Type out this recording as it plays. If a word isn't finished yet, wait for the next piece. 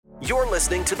You're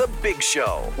listening to The Big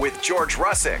Show with George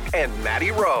Russick and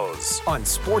Matty Rose on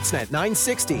Sportsnet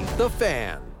 960, The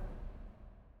Fan.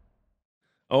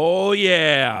 Oh,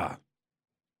 yeah.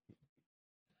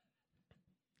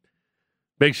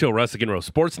 Big Show, Russick and Rose.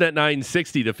 Sportsnet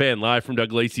 960, The Fan, live from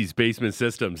Doug Lacey's Basement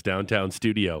Systems downtown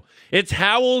studio. It's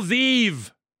Howell's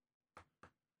Eve.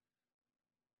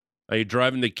 Are you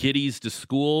driving the kiddies to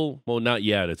school? Well, not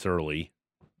yet. It's early.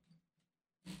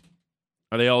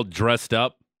 Are they all dressed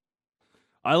up?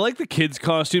 I like the kids'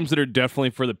 costumes that are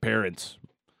definitely for the parents.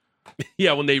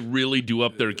 Yeah, when they really do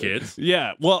up their kids.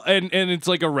 Yeah, well, and it's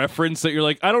like a reference that you're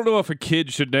like, I don't know if a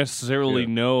kid should necessarily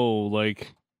know,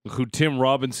 like, who Tim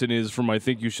Robinson is from I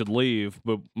Think You Should Leave,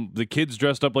 but the kid's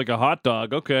dressed up like a hot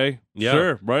dog. Okay, Yeah.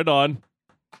 sure, right on.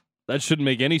 That shouldn't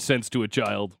make any sense to a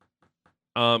child.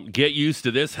 Get used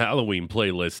to this Halloween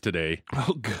playlist today.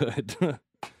 Oh, good.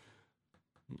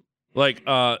 Like,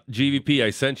 GVP,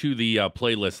 I sent you the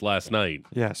playlist last night.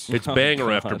 Yes. It's banger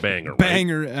God. after banger, right?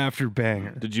 Banger after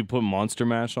banger. Did you put Monster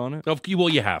Mash on it? Well,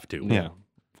 you have to. Yeah.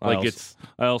 Like, it's...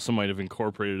 I also might have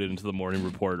incorporated it into the morning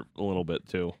report a little bit,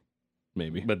 too.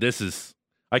 Maybe. But this is...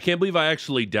 I can't believe I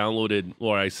actually downloaded,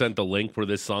 or I sent the link for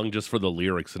this song just for the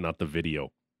lyrics and not the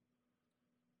video.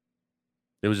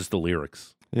 It was just the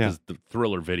lyrics. Yeah. 'Cause the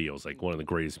Thriller video is like one of the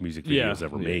greatest music videos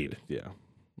ever made. Yeah.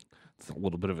 It's a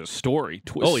little bit of a story.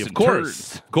 Twists Oh, and of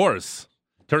course. turns. Of course.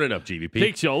 Turn it up, GVP.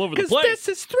 Takes you all over the 'Cause place. this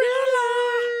is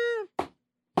Thriller.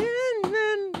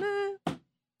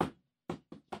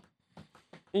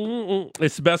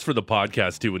 It's the best for the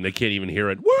podcast, too, when they can't even hear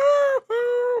it.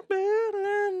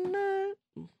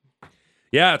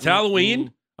 Yeah, it's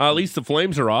Halloween. At least the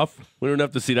flames are off. We don't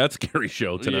have to see that scary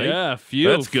show tonight. Yeah, phew.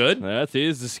 That's good. That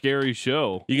is a scary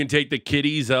show. You can take the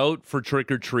kiddies out for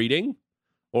trick-or-treating,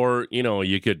 or,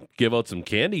 you could give out some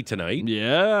candy tonight.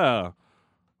 Yeah.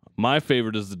 My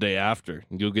favorite is the day after.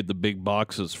 You'll get the big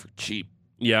boxes for cheap.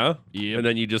 Yeah? Yep. And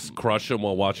then you just crush them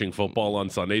while watching football on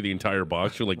Sunday, the entire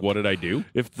box. You're like, what did I do?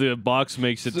 If the box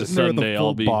makes it to Sitting there with the Sunday, full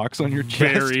I'll be box on your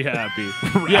chest. very happy.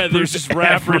 Yeah, there's just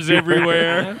wrappers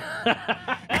everywhere.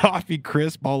 Coffee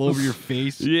crisp all over your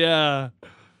face. Yeah.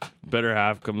 Better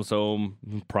half comes home,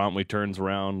 promptly turns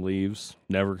around, leaves,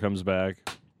 never comes back.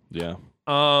 Yeah.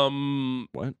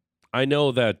 What? I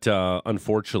know that,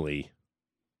 unfortunately,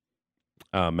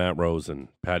 Matt Rose and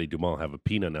Patty Dumal have a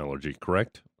peanut allergy,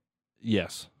 correct?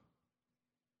 Yes.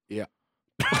 Yeah.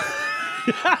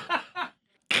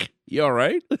 You all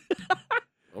right? I'm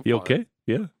You fine. okay?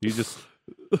 Yeah. You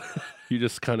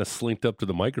just kind of slinked up to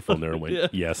the microphone there and went, Yeah.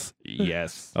 yes.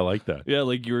 Yes. I like that. Yeah,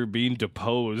 like you were being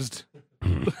deposed.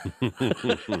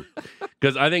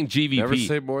 Because I think GVP. Never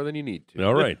say more than you need to.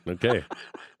 All right. Okay.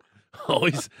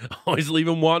 always leave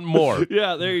him wanting more.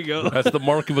 Yeah, there you go. That's the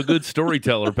mark of a good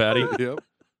storyteller, Patty. Yep.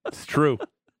 It's true.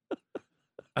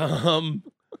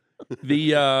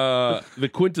 The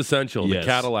quintessential, Yes.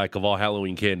 the Cadillac of all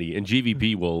Halloween candy, and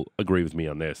GVP will agree with me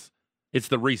on this. It's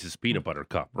the Reese's Peanut Butter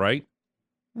Cup, right?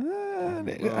 I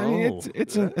mean,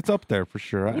 it's up there for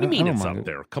sure. What do you mean I don't it's mind up it.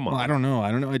 there? Come on. Well, I don't know.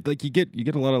 Like you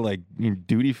get a lot of like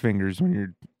duty fingers when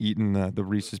you're eating the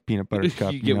Reese's peanut butter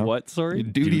cup. You get know? what? Sorry?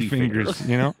 Duty fingers.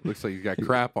 You know. Looks like you got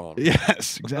crap on.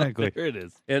 Yes, exactly. There it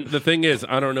is. And the thing is,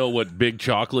 I don't know what Big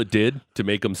Chocolate did to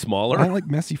make them I smaller. don't like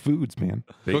messy foods, man.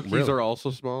 Cookies Really? are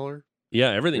also smaller.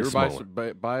 Yeah, You everything's ever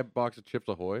smaller. buy a box of Chips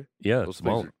Ahoy? Yeah, Those it's things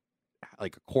smaller. are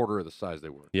like a quarter of the size they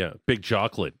were. Yeah, Big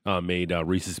Chocolate made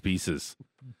Reese's Pieces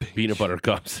peanut butter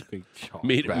cups. Big chalk.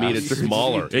 Made it bastards.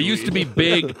 smaller. It used to be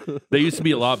big. They used to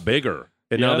be a lot bigger,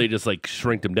 and now Yeah. they just like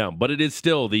shrink them down. But it is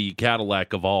still the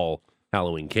Cadillac of all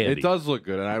Halloween candy. It does look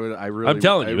good, and I really, I'm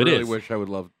telling you, I it really is. wish I would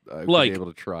Like, be able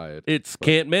to try it. It's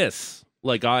can't miss.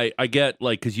 Like I get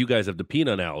like because you guys have the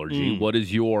peanut allergy. Mm. What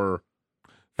is your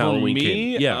For Halloween me,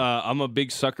 candy? Yeah. I'm a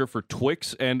big sucker for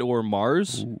Twix and or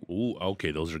Mars. Ooh, okay,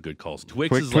 those are good calls. Twix,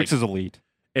 Twix, is Twix like, is elite.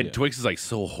 and yeah. Twix is like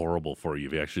so horrible for you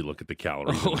if you actually look at the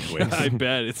calories of the Twix. I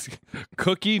bet it's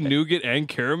cookie, nougat, and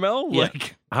caramel. Yeah.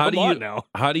 Like, How come do on you now?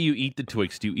 How do you eat the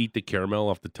Twix? Do you eat the caramel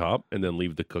off the top and then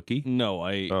leave the cookie? No,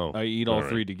 I eat all all right.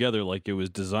 three together like it was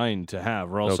designed to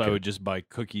have, or else I Okay. would just buy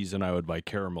cookies and I would buy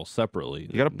caramel separately.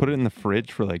 You got to put it in the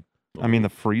fridge for the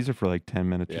freezer for like 10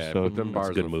 minutes Yeah, or so. put them That's a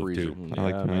bars good in the move, freezer. too. I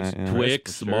like Yeah, makes that, it yeah. crisp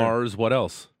Twix, for sure. Mars, what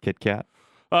else? Kit Kat.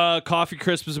 Coffee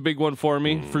Crisp is a big one for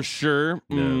me, for sure.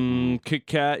 Yeah. Kit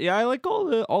Kat, yeah, I like all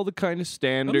the kind of I'm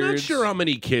standards. not sure how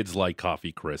many kids like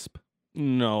Coffee Crisp.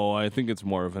 No, I think it's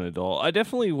more of an adult. I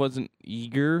definitely wasn't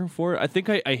eager for it. I think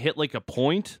I hit like a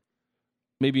point,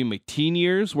 maybe in my teen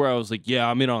years, where I was like, yeah,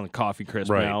 I'm in on the Coffee Crisp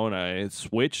Right. now, and I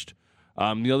switched.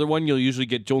 The other one, you'll usually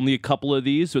get only a couple of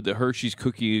these with the Hershey's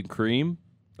cookie and cream.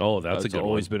 Oh, that's a That's good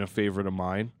always one. been a favorite of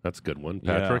mine. That's a good one.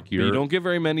 Yeah. Patrick, But you don't get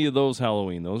very many of those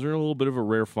Halloween. Those are a little bit of a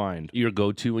rare find. your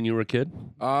go-to when you were a kid?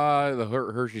 The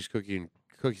Hershey's cookies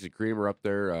and cream are up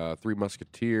there. Three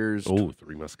Musketeers. Oh,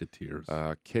 Three Musketeers.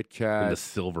 Kit In the Kat.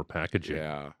 silver packaging.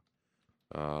 Yeah.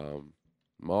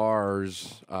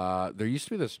 Mars. There used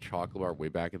to be this chocolate bar way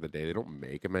back in the day. They don't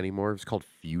make them anymore. It's called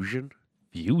Fusion.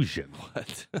 Fusion.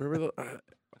 What? Remember the?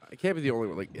 I can't be the only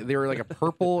one. Like they were like a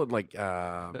purple and like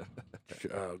oh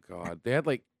god, they had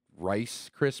like rice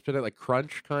crisp in it, like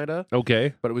crunch kind of,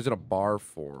 Okay. but it was in a bar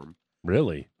form.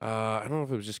 Really? I don't know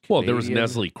if it was just Well, there was Canadian.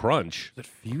 Nestle Crunch. Was it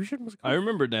Fusion? Was it I called?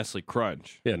 remember Nestle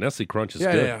Crunch. Yeah, Nestle Crunch is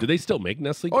Yeah, good. yeah. Do they still make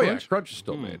Nestle Oh yeah, Crunch? Crunch is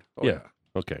still made. Oh Yeah. yeah.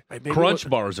 Okay. I maybe Crunch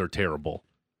what- bars are terrible.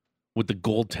 With the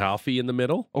gold toffee in the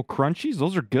middle? Oh, crunchies,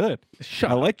 those are good. Shut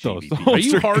I up, like those. GBP. Are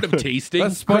you Those are hard of good. tasting?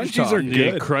 That's sponge Crunchies are toffee.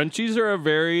 Yeah, good. crunchies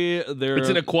are they're It's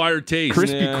an acquired taste.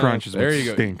 Crispy Yeah. Crunch is There what you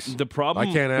go. stinks. the problem.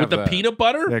 I can't have With the that. peanut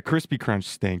butter? Yeah, Crispy Crunch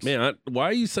stinks. Man, why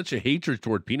are you such a hatred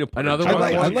toward peanut butter? Another I one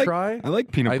like- I want I to like- try. I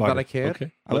like peanut I butter. thought I can't.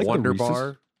 Okay. I like the Wonder Reese's.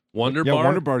 Bar. Wonder Yeah, Bar?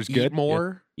 Wonder Bar's Eat good.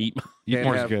 more. Eat Eat Can't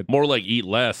more's have- good. more like eat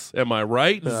less. Am I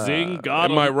right? Zing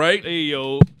got Am I him. right? Hey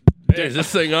yo, Hey, is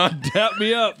this thing on? tap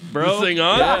me up, bro. This thing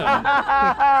on?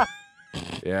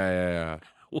 Yeah.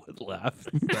 What laugh?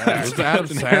 It's Adam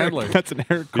That's an Eric- Sandler. That's an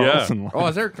Eric Yeah. Carlson line. Oh,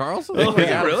 is there Carlson? Oh, Like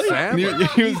yeah, Adam really? Sandler?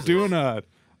 He was doing a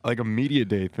media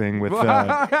day thing with with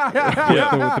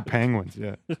the Penguins.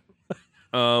 Yeah.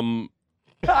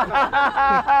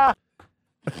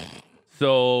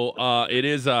 So it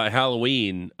is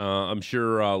Halloween. I'm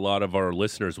sure a lot of our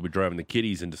listeners will be driving the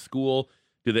kiddies into school.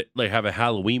 Do they like have a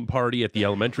Halloween party at the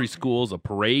elementary schools? A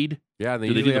parade? Yeah, and they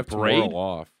Do they usually do the have parade? tomorrow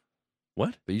off.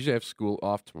 What? They usually have school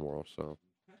off tomorrow, so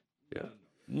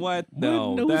What?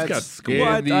 No, Who's that's got school?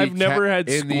 What? In the I've never had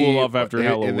in school the- off after in,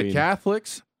 Halloween. In the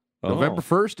Catholics, Oh. November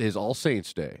 1st is All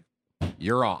Saints Day.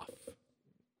 You're off.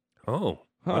 Oh,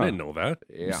 Huh. I didn't know that.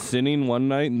 Yeah. Sinning one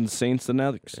night and saints the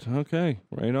next. Okay,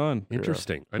 right on.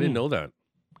 Interesting. I didn't know that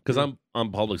because I'm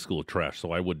public school trash,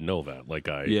 so I wouldn't know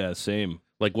that. Yeah, same.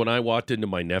 Like when I walked into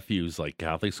my nephew's like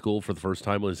Catholic school for the first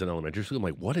time when I was in elementary school, I'm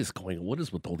like, what is going on? What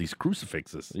is with all these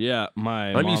crucifixes? Yeah, my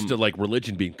I'm mom, used to like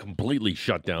religion being completely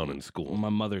shut down in school. my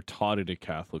mother taught at a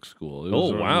Catholic school. It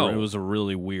Oh, was wow. It was a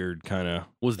really weird kind of.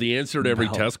 Was the answer to every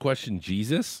No. test question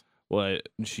Jesus? Well,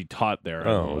 she taught there.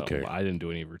 Oh, okay. I didn't do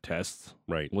any of her tests.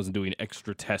 Right. Wasn't doing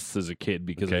extra tests as a kid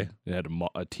because Okay. I had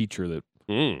a teacher that.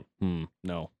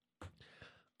 No.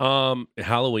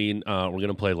 Halloween. We're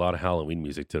gonna play a lot of Halloween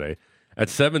music today. At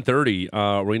 7:30,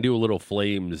 we're gonna do a little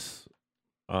flamesy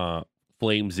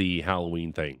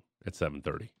Halloween thing at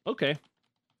 7:30. Okay.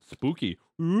 Spooky.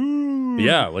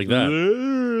 Yeah, like that.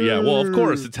 Yeah. Well, of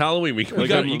course, it's Halloween.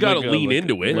 You got to lean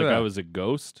into it. Like Yeah. I was a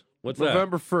ghost. What's that?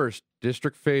 November 1st,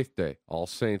 District Faith Day, All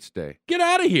Saints Day. Get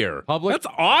out of here. Public- That's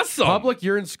awesome. Public,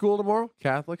 you're in school tomorrow.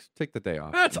 Catholics, take the day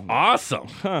off. That's awesome.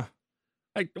 Huh.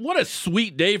 Like, what a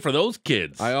sweet day for those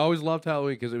kids. I always loved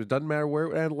Halloween because it doesn't matter where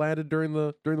it landed during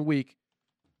the week.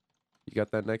 You got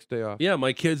that next day off. Yeah,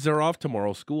 my kids are off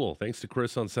tomorrow school, thanks to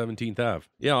Chris on 17th Ave.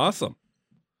 Yeah, awesome.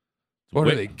 What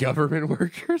Wait. are they, government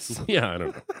workers? Yeah, I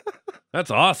don't know.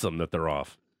 That's awesome that they're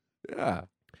off. Yeah.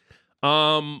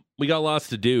 We got lots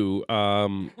to do.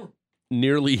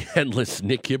 Nearly headless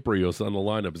Nick Kiprios on the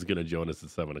lineup is going to join us at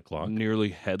 7:00. Nearly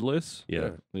headless.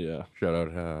 Yeah. Yeah. Shout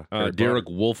out Harry Derek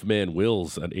Potter. Wolfman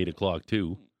Wills at 8:00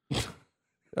 too.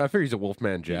 I figure he's a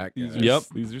Wolfman Jack. These guy. are, Yep.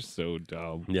 These are so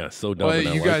dumb. Yeah, so dumb. Well, and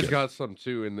I you like guys it. got some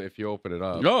too if you open it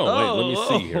up. Oh, wait, let me Oh,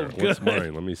 see here. oh, What's good.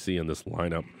 mine? Let me see in this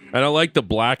lineup. And I like the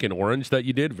black and orange that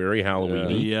you did. Very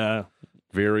Halloween. Yeah.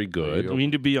 Very There you good. go. We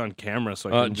need to be on camera so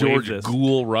I can George wave this.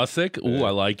 Ghoul Russick. Ooh, I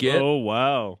like it. Oh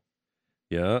wow.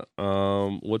 Yeah.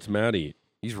 What's Maddie?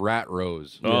 He's Rat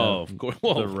Rose. Yeah. Oh, of course.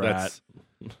 Well, The rat.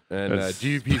 And That's,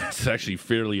 GVP's that's actually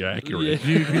fairly accurate.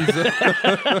 he's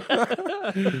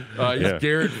Yeah.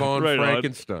 Garrett Von Right on.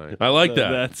 Frankenstein. I like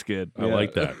that. That's good. I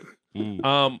like that.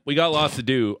 We got lots to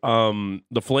do.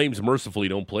 The Flames mercifully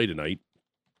don't play tonight,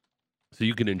 so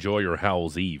you can enjoy your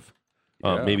Howl's Eve.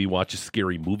 Yeah. Maybe watch a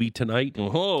scary movie tonight.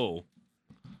 Oh.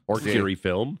 Or Scary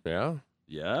film. Yeah.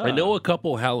 Yeah. I know a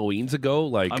couple Halloweens ago.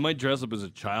 Like I might dress up as a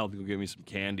child to go get me some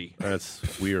candy.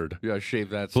 that's weird. You gotta shave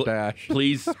that Pl- stash.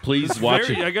 Please It's watch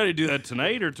very- it. I got to do that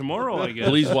tonight or tomorrow, I guess.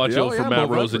 Please watch Yeah, out for yeah, Matt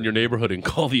Rose November. in your neighborhood and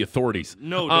call the authorities.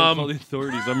 No, don't Um, call the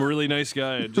authorities. I'm a really nice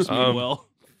guy. I just mean well.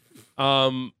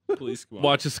 Please come on.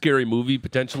 Watch a scary movie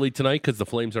potentially tonight because the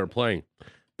Flames are playing.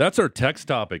 That's our text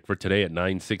topic for today at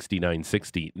 960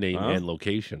 name Huh? and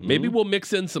location. Maybe we'll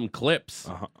mix in some clips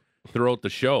Uh-huh. throughout the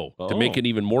show to make Oh. it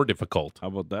even more difficult How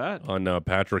about that? on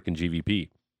Patrick and GVP.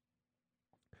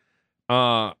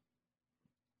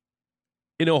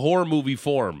 in a horror movie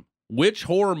form, which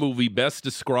horror movie best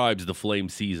describes the Flame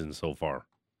season so far?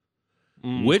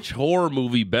 Which horror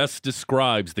movie best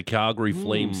describes the Calgary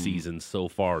Flame season so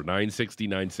far?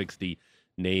 960,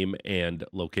 name and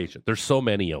location. There's so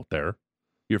many out there.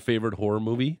 Your favorite horror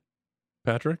movie,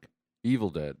 Patrick? Evil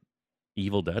Dead.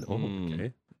 Evil Dead? Oh,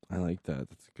 okay. I like that.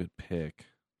 That's a good pick.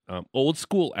 Old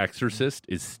school Exorcist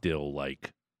is still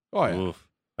like, Oh, yeah. oof,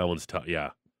 that one's tough.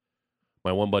 Yeah.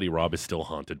 My one buddy Rob is still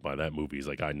haunted by that movie. He's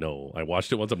like, I know. I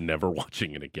watched it once. I'm never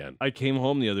watching it again. I came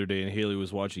home the other day and Haley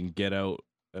was watching Get Out.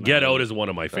 And Get Out is one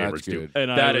of my favorites, too. good. And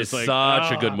That I is was like,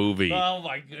 such a good movie. Oh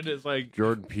my goodness! Like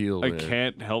Jordan Peele. I man.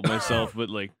 can't help myself, but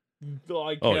like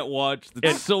I can't watch. And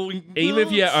It's so even if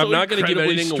you- I'm not gonna give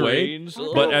incredibly anything away,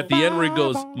 strange. But at the end where he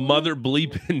goes, mother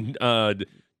bleeping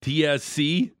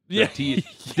TSC? Yeah.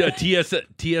 TSFA?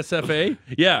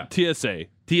 Yeah. TSA.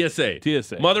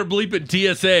 TSA. Mother bleeping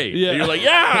TSA. Yeah. And you're like,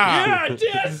 yeah.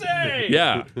 Yeah, TSA.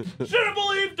 Yeah. Should have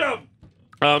believed him.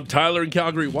 Tyler in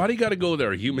Calgary, why do you got to go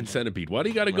there? Human Centipede. Why do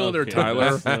you got to go there, Okay,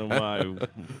 Tyler? that's, why.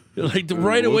 Like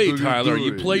right away, What are you Tyler. You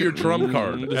doing? play your trump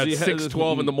card Does at he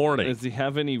 6:12 in the morning. Does he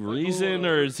have any reason,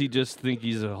 or does he just think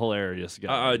he's a hilarious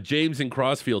guy? James in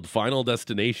Crossfield, Final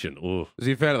Destination. Ooh. Is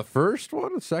he a fan of the first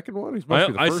one, the second one? He's must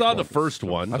be the I first saw one. the first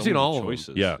one. I've seen all of them.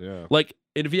 choices. Yeah. Like,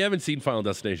 and if you haven't seen Final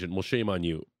Destination, well, shame on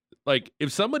you. Like,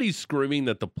 if somebody's screaming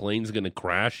that the plane's going to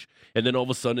crash and then all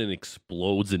of a sudden it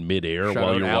explodes in midair Shout while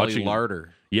out you're Ali watching.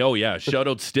 Larder. Yo, yeah. Shout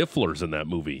out Stifler's in that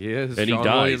movie. He is. And Sean he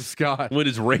William dies Scott. with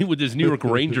his New York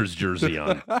Rangers jersey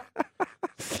on.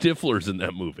 Stifler's in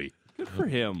that movie. Good for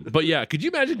him. But yeah, could you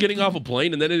imagine getting off a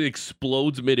plane and then it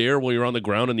explodes midair while you're on the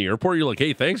ground in the airport? You're like,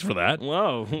 hey, thanks for that.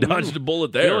 Wow. Dodged a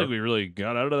bullet I feel there. like we really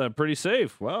got out of that pretty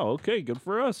safe. Wow. Okay. Good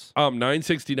for us.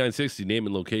 960, name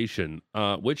and location.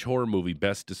 Which horror movie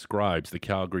best describes the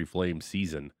Calgary Flame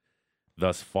season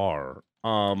thus far?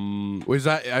 Was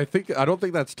that? I don't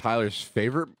think that's Tyler's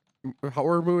favorite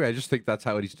horror movie. I just think that's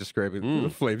how he's describing the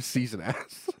Flame season as.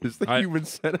 Is the Human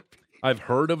Centipede. I've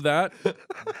heard of that.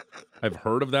 I've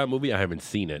heard of that movie. I haven't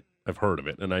seen it. I've heard of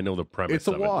it, and I know the premise. It's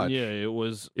a of watch. Yeah, it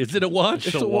was. It. Is it a watch?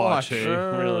 It's a watch. Hey,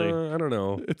 really. I don't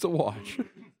know. It's a watch.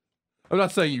 I'm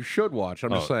not saying you should watch.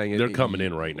 I'm just saying they're coming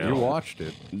in right now. You watched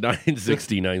it.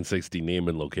 960, name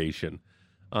and location.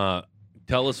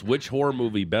 Tell us which horror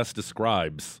movie best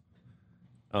describes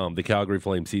the Calgary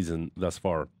Flame season thus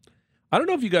far. I don't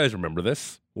know if you guys remember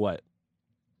this. What?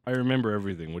 I remember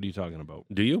everything. What are you talking about?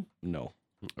 Do you? No.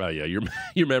 Yeah,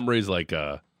 your memory is like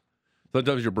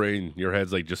sometimes your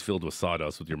head's like just filled with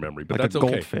sawdust with your memory, but Like that's a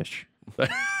okay. goldfish.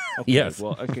 Yes.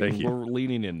 Well, okay. Thank you. We're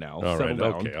leaning in now. All right.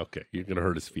 Settle down. Okay. You're gonna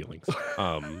hurt his feelings.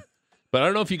 But I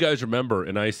don't know if you guys remember,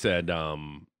 and I said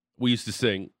we used to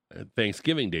sing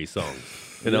Thanksgiving Day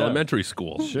songs in elementary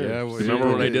school. Sure. Yeah, well,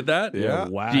 Remember when I did that? Yeah.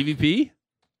 Wow. GVP?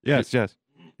 Yes.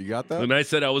 You got that? And I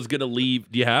said I was gonna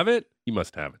leave. Do you have it? You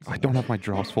must have it. I don't have my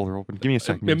drops folder open. Give me a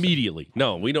second. give me a second. Immediately.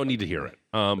 No, we don't need to hear it.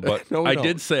 But No, we I don't.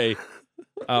 did say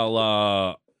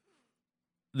I'll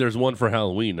there's one for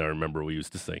Halloween I remember we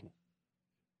used to sing.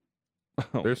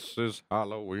 This is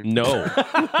Halloween. No.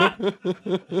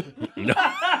 No.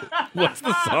 What's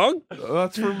the song?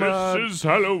 That's from is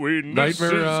Halloween.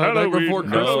 Nightmare Before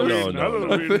No, Christmas.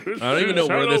 no. I don't even know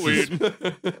where this is.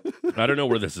 I don't know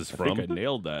where this is I think I from.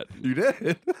 nailed that. You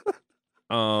did.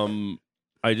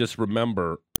 I just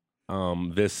remember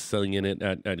this singing it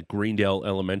at Greendale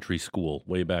Elementary School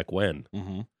way back when.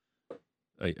 Mm-hmm.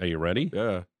 Are you ready?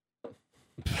 Yeah.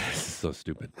 This is so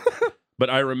stupid. But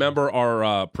I remember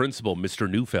our principal, Mr.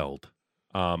 Neufeld.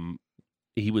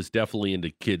 He was definitely into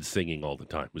kids singing all the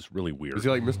time. It was really weird. Is he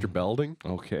like Mr. Belding?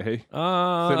 Okay.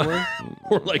 Similar?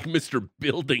 We're like Mr.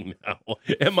 Building now.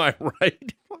 Am I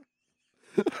right?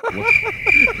 Have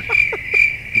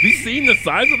you seen the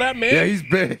size of that man? Yeah, he's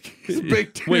big. He's a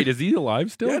big. Dude. Wait, is he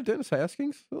alive still? Yeah, Dennis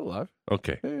Haskins still alive.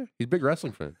 Okay. Yeah, he's a big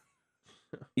wrestling fan.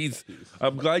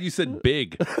 I'm glad you said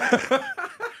big.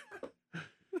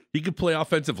 He could play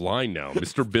offensive line now,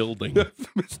 Mr. Building.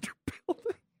 Mr.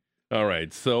 Belding. All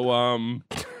right, so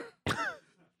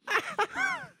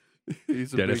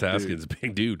He's a Dennis big Haskins,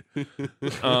 big dude.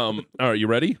 All right, you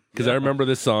ready? Because I remember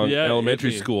this song, Yeah,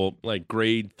 elementary hit me. school, like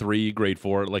grade 3, grade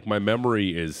 4. Like my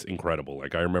memory is incredible.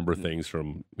 Like I remember things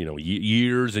from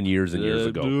years and years and years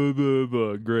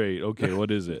ago. Great. Okay,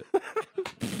 what is it?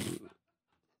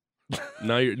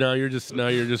 Now you're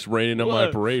just raining on my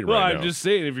parade well, right I'm now. just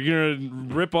saying, if you're gonna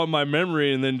rip on my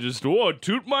memory and then just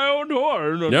toot my own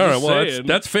horn, I'm Yeah, all right, just well, saying.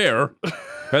 that's fair.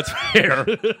 That's fair.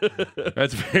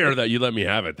 That's fair that you let me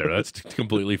have it there. That's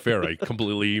completely fair. I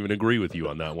completely even agree with you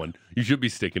on that one. You should be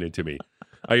sticking it to me.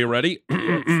 Are you ready?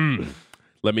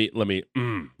 Let me.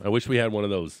 I wish we had one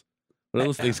of those What are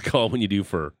those things called when you do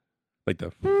for like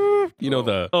the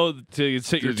the to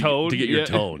set your tone? to get your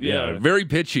tone. Yeah. Very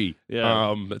pitchy.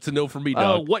 Yeah. That's a no for me,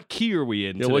 dog. What key are we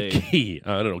in Yeah, today? what key?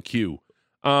 I don't know. Q.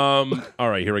 All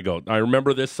right, here we go. I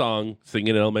remember this song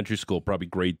singing in elementary school, probably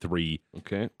grade 3,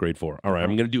 Okay. grade 4. All right,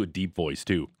 I'm going to do a deep voice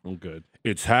too. Oh, good.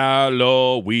 It's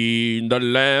Halloween, the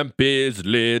lamp is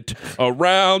lit.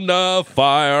 Around the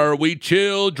fire we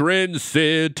children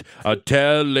sit,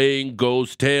 telling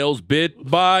ghost tales bit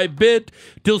by bit,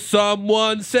 till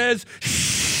someone says,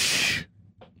 shh.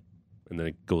 And then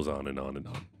it goes on and on and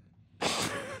on.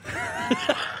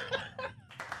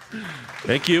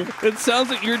 Thank you. It sounds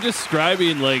like you're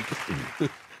describing like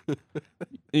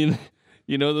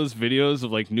you know those videos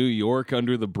of like New York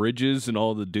under the bridges and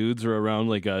all the dudes are around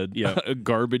like a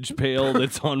garbage pail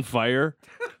that's on fire.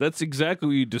 That's exactly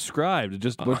what you described.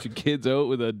 Just a bunch of kids out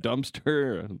with a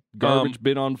dumpster, a garbage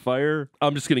bin on fire.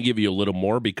 I'm just going to give you a little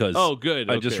more because Good.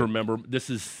 I just okay. remember this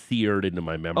is seared into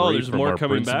my memory. Oh, there's from more our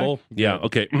coming principal. back? Yeah.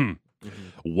 Okay.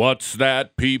 What's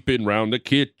that peeping round the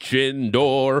kitchen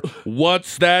door?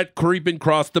 What's that creeping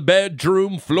across the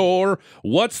bedroom floor?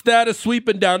 What's that a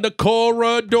sweeping down the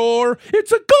corridor?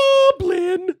 It's a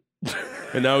goblin.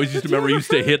 And I always used to remember he used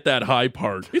to hit that high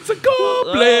part. It's a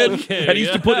goblin. Okay, and he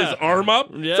used to put his yeah. arm up.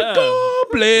 It's a Yeah.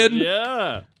 goblin.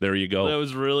 Yeah, There you go. that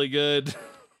was really good.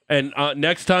 And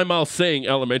next time I'll sing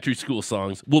elementary school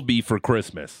songs will be for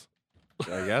Christmas.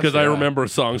 I guess. Because I remember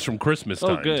songs from Christmas time,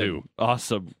 Oh, good. too.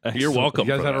 Awesome. You're Excellent. welcome.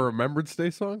 You guys for have that. a Remembrance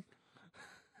Day song?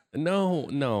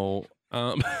 No.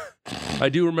 I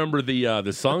do remember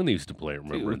the song they used to play at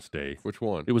Remembrance Day. Which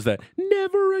one? It was that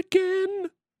Never Again.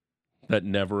 That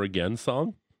Never Again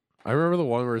song. I remember the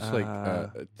one where it's like,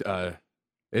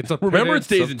 it's a Remembrance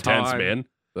Day pittance is of intense, time. man.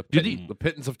 The, Did the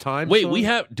pittance of time. Wait, song?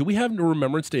 do we have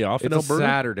Remembrance Day off in It's a Alberta?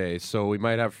 Saturday, so we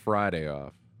might have Friday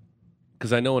off.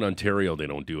 Because I know in Ontario they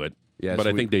don't do it, Yes, but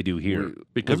I we- think they do here we-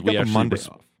 because We've we got the actually Monday res-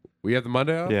 off. We have the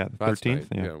Monday off. Yeah, the That's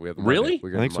 13th, nice. yeah. We have the Really? Monday.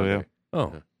 We got I think the so, yeah. Monday.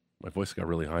 Oh, my voice got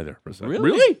really high there for a second.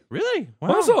 Really?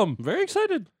 Wow. Awesome. Very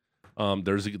excited.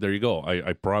 There you go.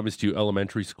 I promised you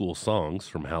elementary school songs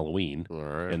from Halloween, All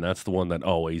right. and that's the one that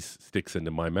always sticks into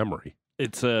my memory.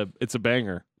 It's a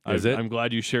banger. Is it? I'm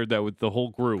glad you shared that with the whole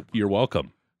group. You're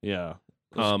welcome. Yeah.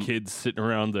 Those kids sitting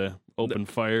around the open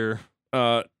fire.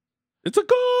 It's a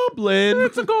goblin.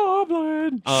 It's a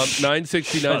goblin.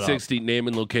 960, Shut 960, name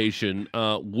and location.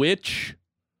 Which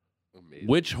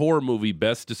Amazing. horror movie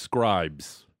best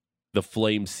describes the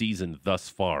Flame season thus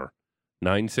far?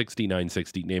 960,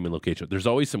 960, name and location. There's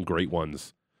always some great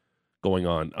ones going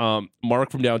on.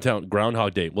 Mark from downtown,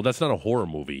 Groundhog Day. Well, that's not a horror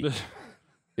movie.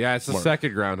 Yeah, it's the Mark.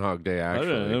 second Groundhog Day,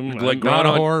 actually. Like Not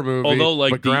Groundhog- a horror movie, although,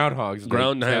 like, but the Groundhog's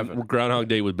Groundhog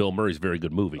Day with Bill Murray is a very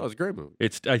good movie. Oh, it's a great movie.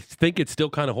 I think it still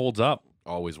kind of holds up.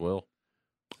 Always will.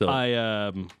 So,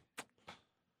 I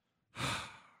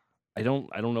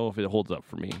don't know if it holds up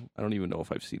for me. I don't even know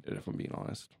if I've seen it, if I'm being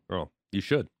honest. oh, you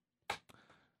should.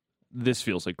 This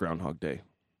feels like Groundhog Day.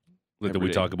 Did Every we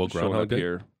day, talk about showing Groundhog up Day?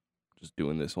 here, just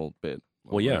doing this whole bit.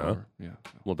 Well, over and yeah. over.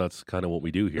 Yeah. Well, that's kind of what we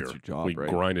do here. That's your job, we right?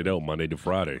 grind it out Monday to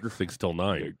Friday, 6 till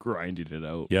 9. You're grinding it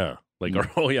out. Yeah. Like,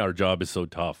 our job is so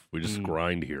tough. We just Mm.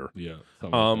 grind here. Yeah.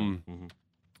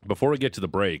 Before we get to the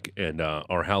break and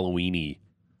our Halloweeny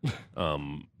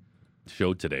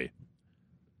show today,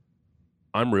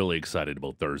 I'm really excited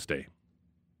about Thursday.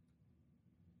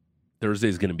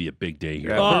 Thursday's going to be a big day here.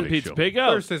 Yeah, on Oh, the Big Pizza Show. Pig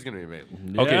Out. Thursday's going to be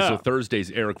amazing. Okay, Yeah. so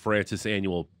Thursday's Eric Francis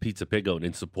annual Pizza Pig Out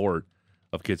in support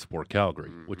of Kids Support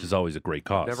Calgary, which is always a great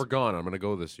cause. Never gone. I'm going to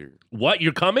go this year. What?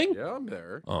 You're coming? Yeah, I'm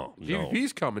there. Oh, no.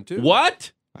 GVP's coming, too.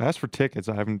 What? I asked for tickets.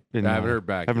 I haven't been. I haven't heard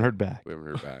back. Haven't yet. heard back. We haven't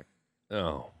heard back.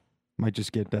 Oh. Might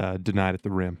just get denied at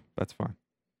the rim. That's fine.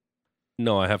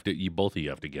 No, I have to. Both of you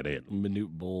have to get in. Minute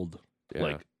bold. Yeah.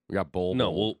 Like- we got bowl.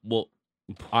 No,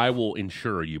 I will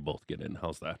ensure you both get in.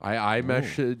 How's that? I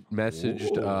messaged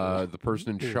the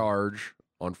person in charge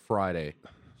on Friday,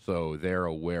 so they're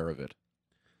aware of it.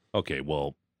 Okay,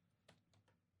 well,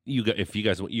 if you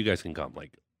guys can come.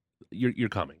 Like, you're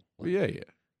coming. Well, yeah.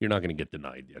 You're not going to get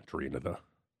denied the entry into the.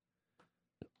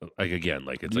 Like again,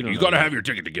 like it's You like don't you know got to that. have your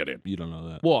ticket to get in. You don't know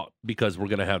that. Well, because we're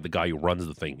going to have the guy who runs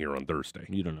the thing here on Thursday.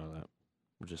 You don't know that.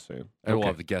 I'm just saying. And we'll Okay.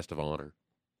 have the guest of honor.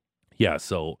 Yeah,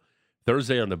 so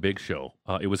Thursday on the Big Show,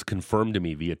 it was confirmed to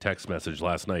me via text message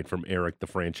last night from Eric, the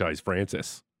franchise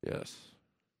Francis. Yes.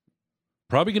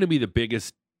 Probably going to be the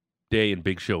biggest day in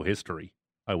Big Show history,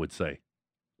 I would say.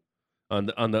 On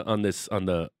the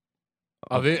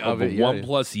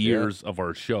 1+ years of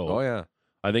our show, Oh, yeah.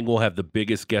 I think we'll have the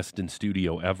biggest guest in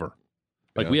studio ever.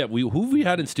 Like Yeah. who have we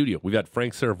had in studio? We've had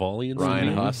Frank Saravalli in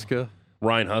Ryan studio. Huska.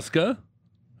 Ryan Huska.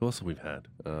 Who else have we had?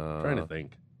 Uh, trying to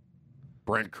think.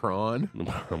 Brent Cron.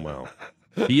 Well,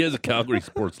 he is a Calgary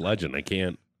sports legend. I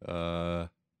can't.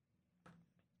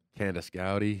 Candace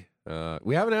Gowdy.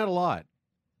 We haven't had a lot.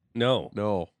 No,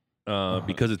 No.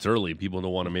 because it's early. People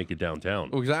don't want to make it downtown.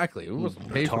 Oh, exactly. We must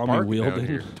pay for Tommy parking down Wheeldon.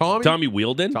 here. Tommy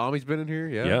Wheeldon? Tommy's been in here,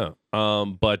 yeah. Yeah.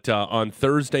 But on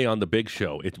Thursday on the Big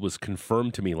Show, it was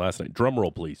confirmed to me last night. Drum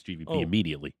roll, please, GVP,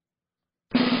 immediately.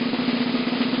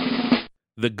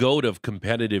 The goat of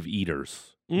competitive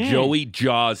eaters, Joey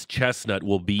Jaws Chestnut,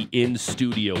 will be in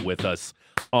studio with us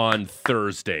on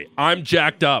Thursday. I'm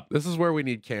jacked up. This is where we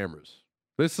need cameras.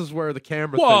 This is where the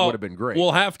camera thing would have been great.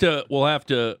 We'll have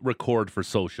to record for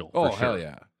social. oh, for hell sure.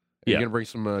 yeah. Yeah. You going to bring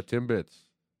some Timbits?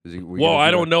 Well,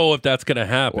 I don't know if that's going to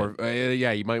happen. Or,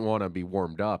 yeah, you might want to be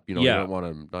warmed up. You know, Yeah. you don't want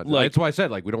to. Not, Like- that's why I said,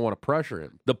 like, we don't want to pressure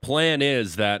him. The plan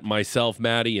is that myself,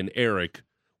 Maddie, and Eric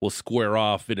will square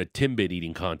off in a Timbit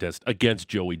eating contest against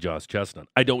Joey Jaws Chestnut.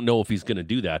 I don't know if he's going to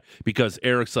do that because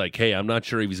Eric's like, hey, I'm not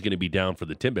sure if he's going to be down for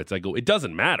the Timbits. I go, it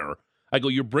doesn't matter. I go,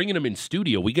 you're bringing him in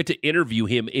studio. We get to interview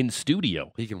him in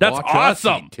studio. He can That's watch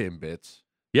awesome. us eat Timbits.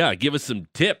 Yeah, give us some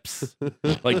tips.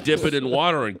 Like dip it in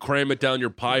water and cram it down your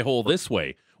pie hole this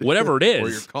way. Whatever it is. Or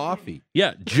your coffee.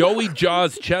 Yeah, Joey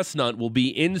Jaws Chestnut will be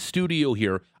in studio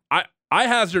here. I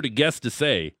hazard a guess to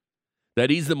say that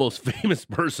he's the most famous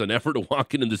person ever to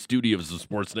walk into the studios of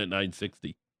Sportsnet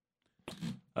 960.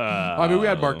 I mean, we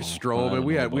had Marcus Stroman.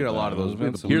 We had a lot of those. We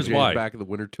had the Blue Here's Jays why. back in the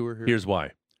winter tour here. Here's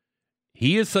why.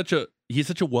 He's such a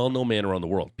well-known man around the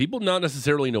world. People not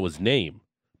necessarily know his name,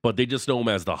 but they just know him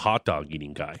as the hot dog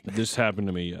eating guy. This happened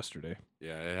to me yesterday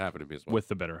Yeah, it happened to me as well. with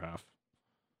the better half.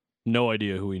 No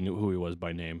idea who he was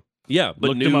by name. Yeah, but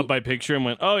Looked him up by picture and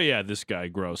went, "Oh yeah, this guy,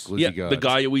 gross." Glizzy yeah, the gods.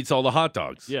 guy who eats all the hot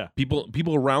dogs. Yeah.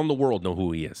 People around the world know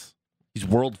who he is. He's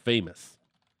world famous,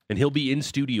 and he'll be in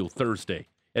studio Thursday,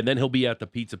 and then he'll be at the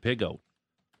Pizza Pig Out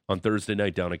on Thursday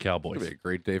night down at Cowboys. It's gonna be a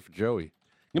great day for Joey. It's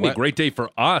gonna be a great day for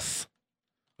us.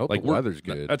 Hope Like the we're- weather's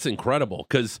good. That's incredible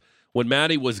because when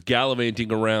Maddie was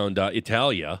gallivanting around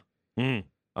Italia,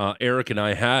 Eric and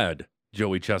I had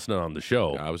Joey Chestnut on the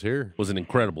show. I was here. It was an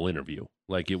incredible interview.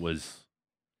 Like it was.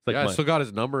 It's like Yeah, I my- still got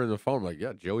his number in the phone. Like,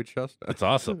 yeah, Joey Chestnut. that's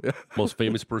awesome. Most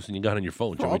famous person you got on your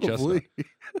phone, Joey Probably.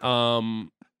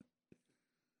 Chestnut.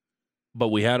 But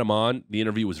we had him on. The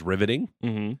interview was riveting,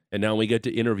 Mm-hmm. and now we get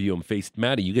to interview him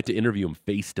Maddie, you get to interview him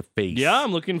face to face. Yeah,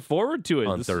 I'm looking forward to it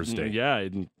On Thursday. Yeah,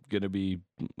 it's going to be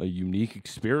a unique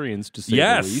experience to say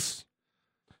Yes. the least.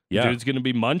 Yeah. Dude's going to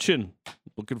be munching.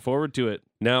 Looking forward to it.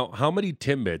 Now, how many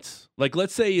Timbits? Like,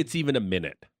 let's say it's even a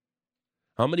minute.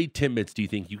 How many Timbits do you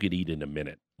think you could eat in a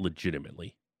minute,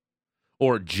 legitimately?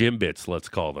 Or Jimbits, let's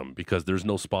call them, because there's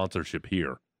no sponsorship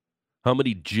here. How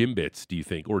many Jimbits do you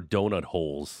think, or donut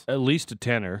holes? At least a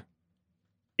tenner.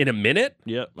 In a minute?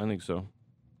 Yep, I think so.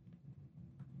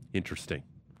 Interesting.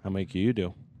 How many can you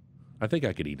do? I think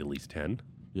I could eat at least 10.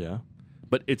 Yeah.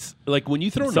 But it's like when you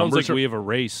throw It sounds numbers. like we have a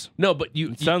race. No, but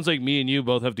you. It sounds like me and you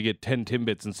both have to get 10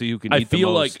 Timbits and see who can I eat feel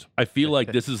the like most. I feel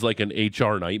like this is like an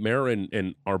HR nightmare, and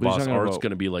our What are you boss talking Art's about? going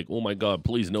to be like, "Oh my God,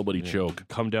 please nobody choke."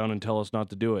 Come down and tell us not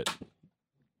to do it.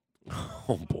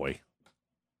 Oh boy.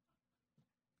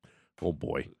 Oh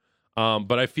boy.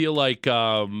 But I feel like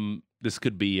this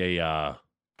could be a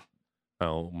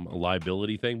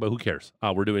liability thing, but who cares?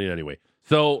 We're doing it anyway.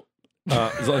 So,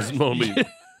 as long as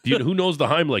who knows the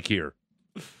Heimlich here?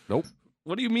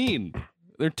 What do you mean?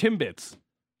 They're Timbits.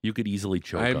 You could easily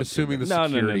choke. I'm on assuming the No, no, no,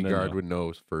 security no, guard no. would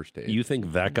know first aid. You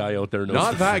think that guy out there knows?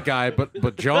 Not that guy,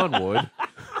 but John would.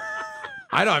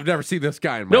 I know. I've never seen this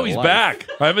guy in my No, life. he's back.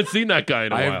 I haven't seen that guy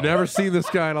in a I while. have never seen this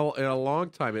guy in a long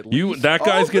time. At least. That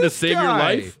guy's Oh, gonna this save your guy.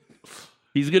 life.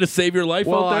 He's gonna save your life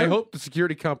Well, out there. I hope the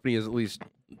security company is at least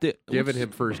giving him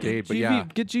first aid. But yeah,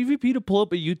 Get GVP to pull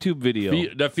up a YouTube video.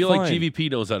 I feel like Fine. GVP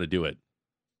knows how to do it.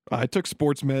 I took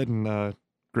sports med in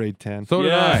grade 10. so did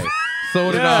Yeah. I. So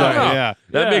did Yeah. I. So, yeah.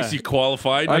 That Yeah. makes you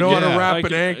qualified. I know how to Yeah. wrap Like,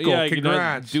 an ankle. yeah, you know,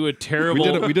 Congrats. do a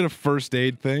terrible, We did a first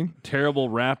aid thing. terrible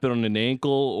wrap it on an ankle,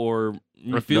 or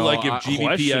I feel No, like if I-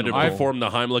 GVP had to questionable. perform the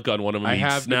Heimlich on one of them, I he'd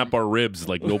have snap our ribs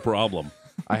like no problem.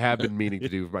 I have been meaning to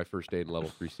do my first aid in level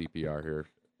 3 CPR here.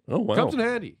 Oh wow, Comes in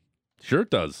handy. sure it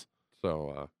does.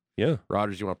 So, Yeah,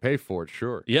 Rogers, you want to pay for it?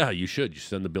 Sure. yeah, you should. You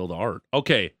send the bill to Art.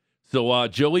 Okay, so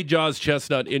Joey Jaws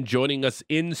Chestnut joining us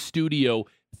in studio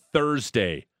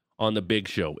Thursday on the Big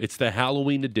Show. It's the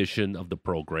Halloween edition of the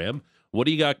program. What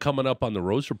do you got coming up on the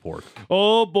Rose Report?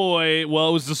 oh boy! Well,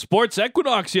 it was the sports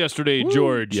equinox yesterday,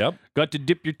 George. Yep. Got to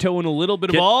dip your toe in a little bit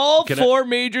Can- of all can I- four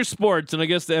major sports, and I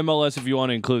guess the MLS if you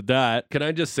want to include that. Can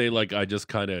I just say, like, I just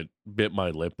kind of bit my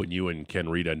lip when you and Ken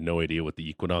Reed had no idea what the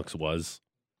equinox was?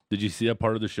 Did you see that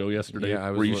part of the show yesterday? Yeah,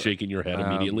 I was Were you li- shaking your head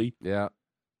immediately? Yeah.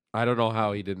 I don't know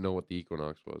how he didn't know what the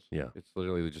equinox was. Yeah. It's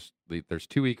literally just there's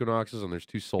 2 equinoxes and there's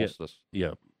 2 solstices.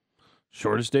 Yeah.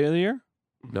 Shortest day of the year?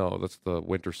 No, that's the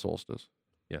winter solstice.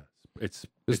 Yeah. It's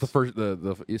The first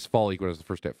it's fall equinox, the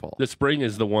first day of fall. the spring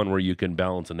is the one where you can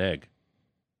balance an egg.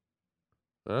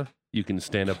 Huh? You can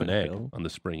stand up an egg Hell. on the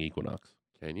spring equinox.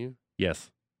 Can you?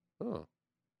 Yes. Oh.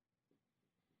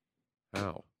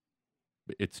 How?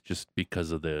 It's just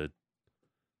because of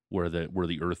where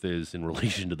the Earth is in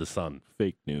relation to the sun.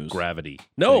 Fake news. Gravity.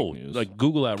 No, Fake news. like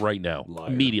Google that right now, Liar.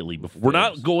 immediately. Before we're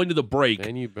not Fakes. going to the break.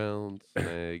 Can you balance an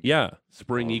egg? Yeah,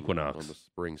 spring on equinox. the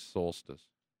spring solstice.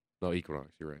 No,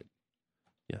 equinox. You're right.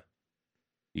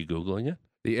 You googling it?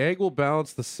 The egg will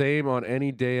balance the same on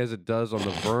any day as it does on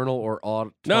the vernal or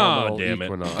autumnal damn it.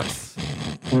 equinox.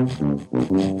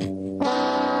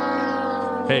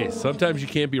 Hey, sometimes you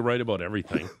can't be right about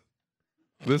everything.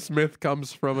 This myth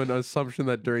comes from an assumption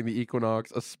that during the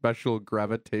equinox, a special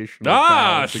gravitational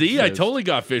balance See, I exists. totally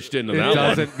got fished into It that one.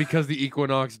 doesn't because the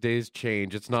equinox days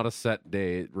change. It's not a set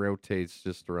day. It rotates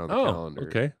just around the Oh, calendar.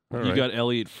 okay. All You right. got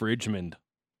Elliot Fridgman.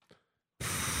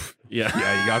 yeah,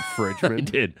 Yeah, you got I Fridgman.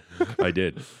 did. I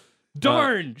did.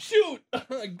 Darn! Shoot!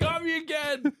 Got me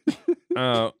again!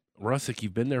 Russick,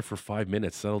 you've been there for 5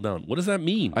 minutes. Settle down. What does that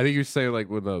mean? I think you're saying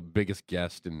like with the biggest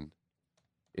guest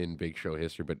in Big Show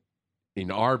history, but in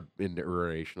our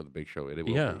iteration of the Big Show, it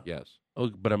will Yeah. be, yes. Oh,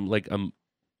 but I'm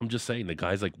just saying the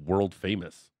guy's like world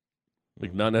famous.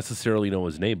 Like not necessarily know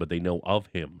his name, but they know of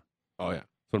him. Oh yeah. That's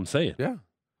what I'm saying. Yeah.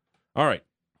 All right.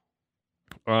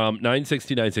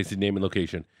 960 name and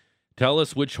location. Tell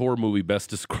us which horror movie best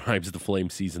describes the flame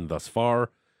season thus far.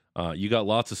 You got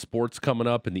lots of sports coming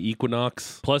up in the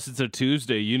equinox. Plus, it's a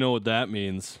Tuesday. You know what that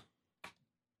means.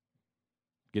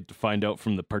 Get to find out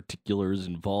from the particulars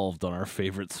involved on our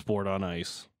favorite sport on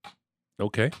ice.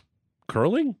 Okay.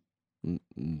 Curling?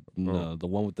 No, the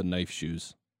one with the knife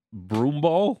shoes. Broom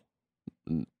ball?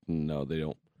 No, they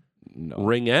don't. No,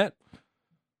 Ringette?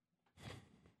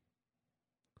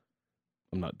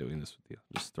 I'm not doing this with you.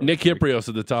 Just throw Nick it. Kiprios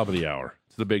at the top of the hour.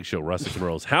 It's the Big Show, Russick and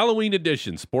Rose. Halloween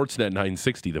edition, Sportsnet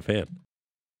 960, The Fan.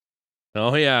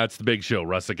 Oh, yeah, it's the Big Show,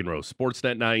 Russick and Rose.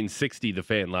 Sportsnet 960, The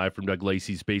Fan, live from Doug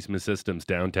Lacey's Basement Systems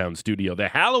downtown studio. The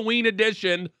Halloween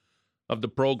edition of the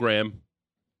program.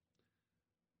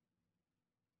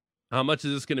 How much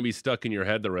is this going to be stuck in your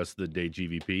head the rest of the day,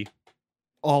 GVP?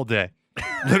 All day.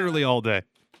 Literally all day.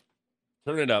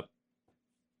 Turn it up.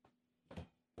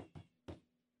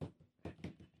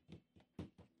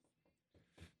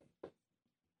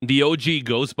 The OG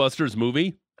Ghostbusters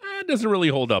movie doesn't really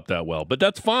hold up that well, but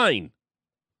that's fine.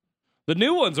 The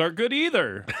new ones aren't good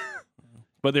either.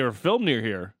 But they were filmed near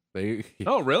here. They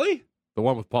Oh, really? the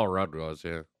one with Paul Rudd was,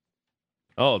 yeah.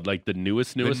 Oh, like the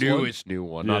newest The one? newest new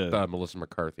one, Yeah. not the Melissa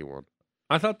McCarthy one.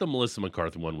 I thought the Melissa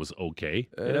McCarthy one was okay.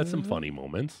 It had some funny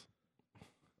moments.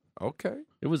 Okay.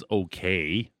 It was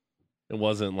okay. It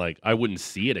wasn't like I wouldn't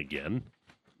see it again.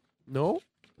 No.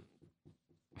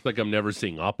 It's like I'm never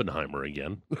seeing Oppenheimer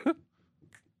again.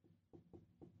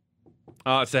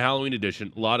 It's the Halloween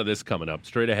edition. A lot of this coming up.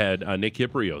 Straight ahead, Nick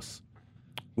Kiprios.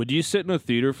 Would you sit in a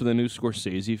theater for the new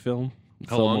Scorsese film? It's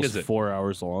How long almost is it? 4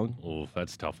 hours long. Oh,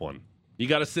 that's a tough one. You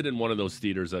got to sit in one of those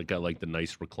theaters that got like the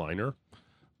nice recliner.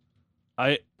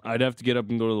 I'd have to get up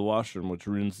and go to the washroom, which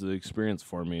ruins the experience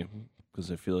for me because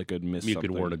I feel like I'd miss You something.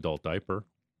 could wear an adult diaper.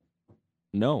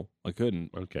 No, I couldn't.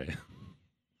 Okay.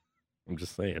 I'm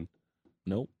just saying.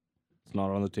 Nope. It's not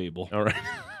on the table. All right.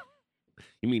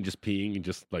 You mean just peeing and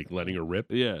just like letting her rip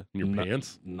Yeah. in your not,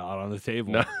 pants? Not on the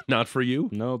table. Not for you?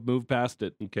 No, move past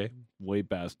it. Okay. Way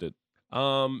past it.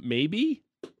 Maybe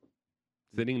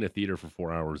sitting in a theater for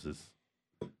 4 hours is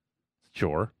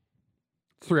sure.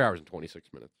 3 hours and 26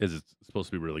 minutes. Is it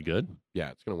supposed to be really good? Yeah,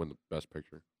 it's going to win the best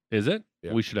picture. Is it?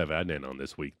 Yeah. We should have Adnan on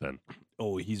this week then,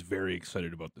 Oh, he's very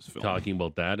excited about this film. talking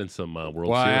about that and some World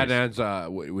Well, Series.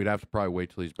 Adnan's, we'd have to probably wait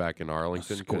till he's back in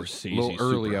Arlington. 'cause Scorsese's a little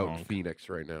early super out in honk. Phoenix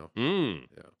right now. Mm.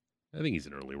 Yeah. I think he's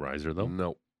an early riser though.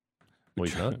 No. Oh,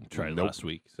 he's not? Tried Nope. last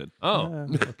week. Said, Oh,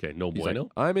 okay. No He's like,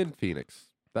 bueno. I'm in Phoenix.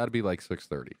 That'd be like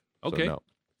 6:30. Okay. So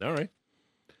no. All right.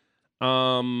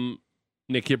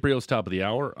 Nick Kiprios, top of the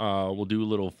hour. We'll do a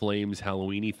little Flames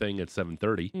Halloweeny thing at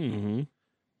 7:30. mm-hmm.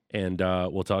 And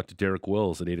we'll talk to Derek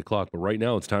Wills at 8 o'clock. But right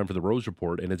now, it's time for the Rose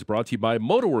Report, and it's brought to you by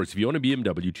Motorworks. If you own a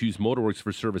BMW, choose Motorworks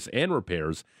for service and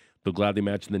repairs. They'll gladly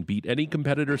match and then beat any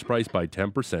competitor's price by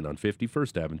 10% on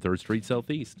 51st Ave and 3rd Street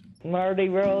Southeast. Marty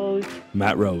Rose.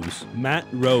 Matt Rose. Matt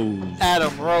Rose.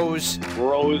 Adam Rose.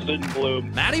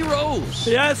 Matty Rose!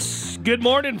 Yes. Good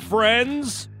morning,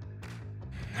 friends.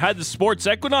 Had the sports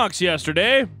equinox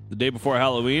yesterday, the day before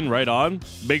Halloween, right on.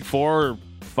 Big Four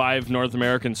 5 North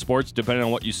American sports, depending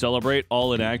on what you celebrate,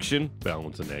 all in action.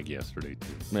 Balance and egg yesterday,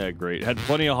 too. Yeah, great. Had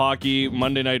plenty of hockey,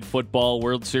 Monday Night Football,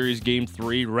 World Series Game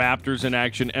 3, Raptors in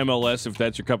action, MLS, if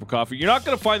that's your cup of coffee. You're not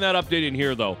going to find that update in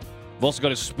here, though. We've also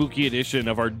got a spooky edition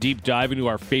of our deep dive into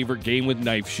our favorite game with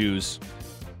knife shoes.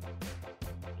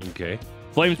 Okay.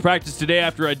 Flames practice today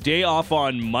after a day off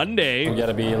on Monday. We got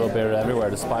to be a little bit everywhere.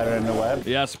 The spider in the web.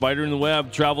 Yeah, spider in the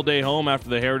web. Travel day home after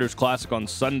the Heritage Classic on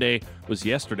Sunday was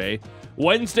yesterday.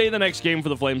 Wednesday, the next game for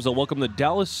the Flames, they'll welcome the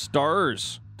Dallas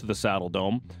Stars to the Saddle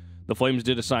Dome. The Flames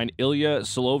did assign Ilya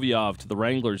Solovyov to the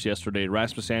Wranglers yesterday.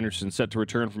 Rasmus Andersson set to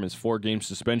return from his 4-game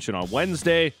suspension on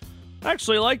Wednesday. I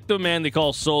actually like the man they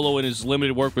call Solo in his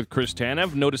limited work with Chris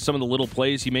Tanev. Noticed some of the little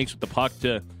plays he makes with the puck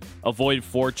to avoid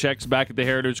forechecks back at the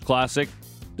Heritage Classic.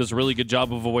 Does a really good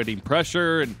job of avoiding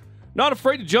pressure and not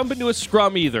afraid to jump into a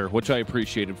scrum either, which I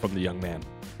appreciated from the young man.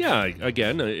 Yeah,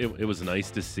 again, it was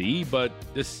nice to see, but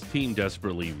this team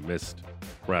desperately missed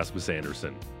Rasmus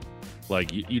Andersson.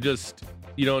 Like, you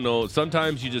don't know.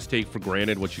 Sometimes you just take for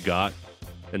granted what you got,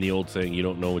 and the old saying, you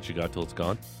don't know what you got till it's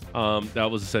gone. That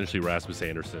was essentially Rasmus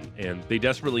Andersson, and they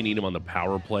desperately need him on the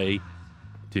power play,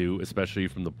 too, especially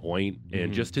from the point,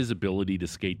 and just his ability to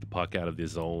skate the puck out of the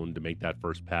zone to make that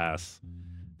first pass.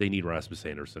 They need Rasmus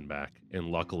Andersson back, and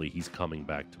luckily he's coming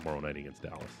back tomorrow night against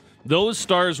Dallas. Those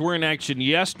Stars were in action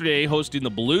yesterday hosting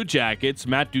the Blue Jackets.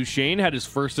 Matt Duchene had his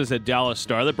first as a Dallas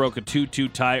Star that broke a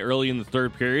 2-2 tie early in the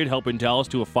third period, helping Dallas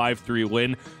to a 5-3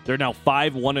 win. They're now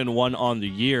 5-1-1 on the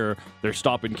year. Their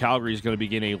stop in Calgary is going to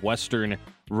begin a Western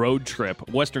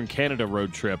Canada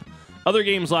road trip. Other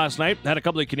games last night had a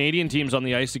couple of Canadian teams on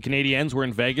the ice. The Canadiens were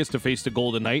in Vegas to face the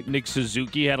Golden Knights. Nick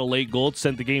Suzuki had a late goal,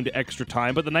 sent the game to extra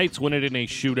time, but the Knights win it in a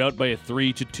shootout by a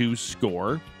 3-2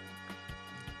 score.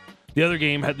 The other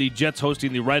game had the Jets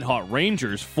hosting the Red Hot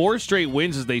Rangers. 4 straight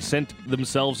wins as they sent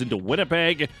themselves into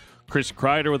Winnipeg. Chris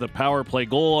Kreider with a power play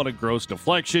goal on a gross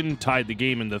deflection tied the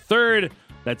game in the third.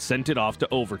 That sent it off to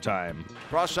overtime.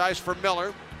 Cross ice for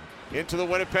Miller into the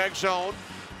Winnipeg zone.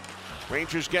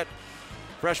 Rangers get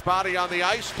fresh body on the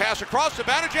ice. Pass across.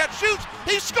 Zibanejad shoots.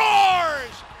 He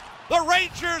scores! The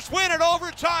Rangers win in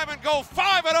overtime and go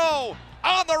 5-0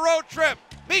 on the road trip.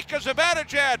 Mika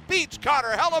Zibanejad beats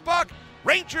Connor Hellebuck.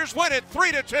 Rangers win it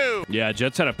 3-2. Yeah,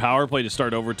 Jets had a power play to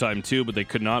start overtime too, but they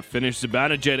could not finish.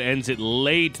 Zibanejad ends it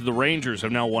late. The Rangers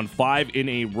have now won 5 in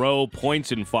a row,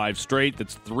 points in 5 straight.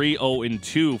 That's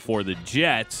 3-0-2 for the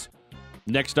Jets.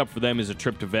 Next up for them is a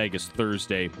trip to Vegas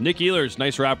Thursday. Nick Ehlers,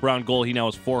 nice wraparound goal. He now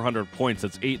has 400 points.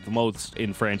 That's 8th most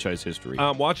in franchise history.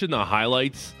 Watching the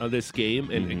highlights of this game,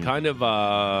 and it kind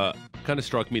of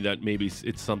struck me that maybe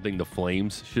it's something the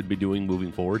Flames should be doing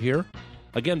moving forward here.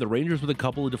 Again, the Rangers with a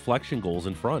couple of deflection goals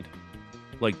in front.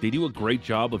 Like, they do a great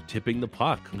job of tipping the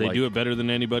puck. They do it better than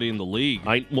anybody in the league.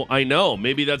 I know.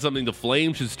 Maybe that's something the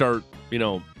Flames should start,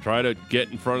 try to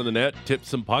get in front of the net, tip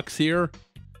some pucks here,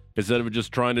 instead of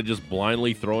just trying to just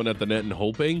blindly throw it at the net and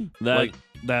hoping. That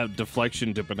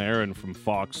deflection to Panarin from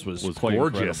Fox was quite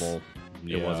gorgeous. Incredible.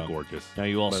 Yeah. It was gorgeous. Now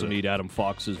you also need Adam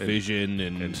Fox's vision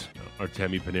and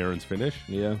Artemi Panarin's finish.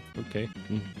 Yeah. Okay.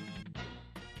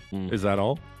 Is that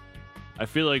all? I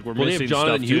feel like we're they missing have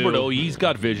Jonathan stuff Huberdeau. too. He's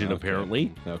got vision,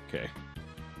 apparently. Okay.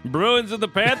 Bruins and the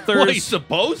Panthers. Well, he's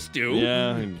supposed to.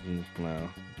 Yeah. No.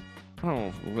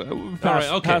 Oh,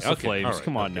 Pass the Flames. All right,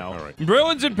 Come on now. All right.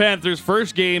 Bruins and Panthers,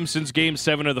 first game since Game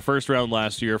 7 of the first round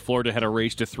last year. Florida had a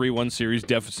race to 3-1 series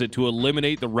deficit to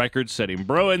eliminate the record-setting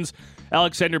Bruins.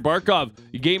 Alexander Barkov,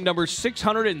 game number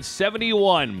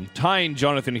 671, tying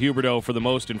Jonathan Huberdeau for the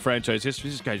most in franchise history.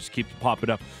 This guy just keeps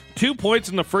popping up. 2 points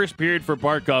in the first period for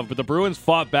Barkov, but the Bruins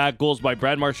fought back. Goals by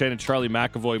Brad Marchand and Charlie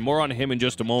McAvoy. More on him in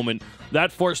just a moment.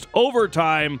 That forced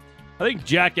overtime. I think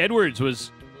Jack Edwards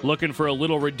was looking for a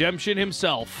little redemption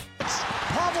himself.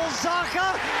 Pavel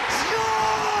Zacha scores!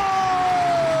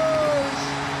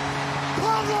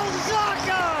 Pavel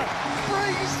Zacha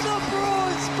brings the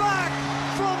Bruins back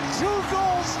from 2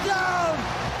 goals down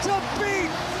to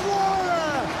beat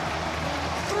Florida.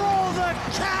 Throw the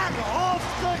cat off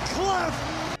the cliff.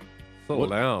 Slow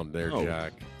down there,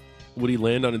 Jack. Would he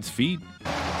land on his feet?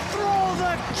 Throw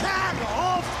the cat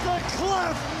off the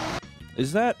cliff.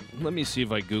 Is that? Let me see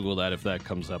if I Google that, if that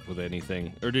comes up with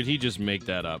anything. Or did he just make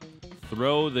that up?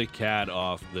 Throw the cat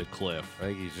off the cliff. I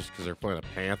think he's just because they're playing the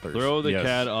Panthers. Throw the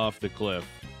cat off the cliff.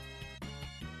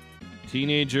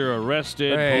 Teenager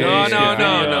arrested. Hey. police No, get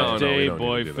video no, we update, don't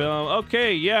boy need to do that. film.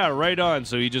 Okay, yeah, right on.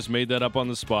 So he just made that up on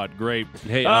the spot. Great.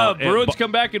 Hey, Bruins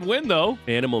come back and win, though.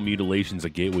 Animal mutilation's a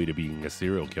gateway to being a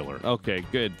serial killer. Okay,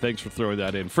 good. Thanks for throwing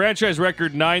that in. Franchise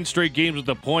record 9 straight games with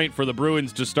a point for the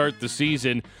Bruins to start the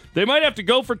season. They might have to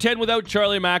go for 10 without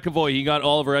Charlie McAvoy. He got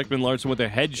Oliver Ekman-Larsson with a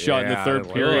headshot in the Yeah, third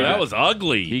like period. That was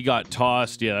ugly. He got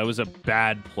tossed. Yeah, that was a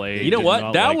bad play. You know Did what?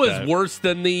 not That like was that. worse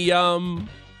than the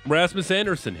Rasmus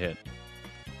Anderson hit.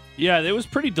 Yeah, it was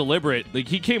pretty deliberate. Like,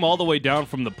 he came all the way down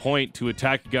from the point to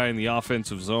attack a guy in the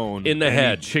offensive zone. In the and he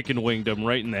head. chicken winged him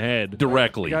right in the head.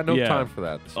 Directly. Got no Yeah. time for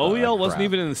that. OEL wasn't crap.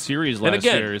 even in the series And last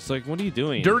again, year. It's like, what are you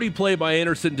doing? Dirty play by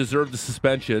Anderson deserved the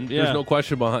suspension. Yeah. There's no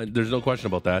question about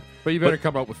that. But you better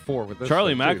come out with 4 with this.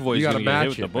 Charlie one, too. McAvoy's You got gonna to get hit match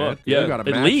with the it, book. man. Yeah, You got to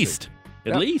at match least.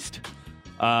 it. At least.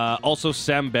 Also,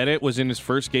 Sam Bennett was in his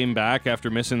first game back after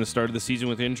missing the start of the season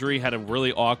with injury. Had a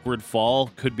really awkward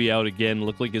fall. Could be out again.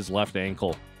 Looked like his left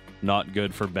ankle. Not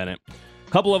good for Bennett.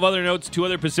 Couple of other notes. 2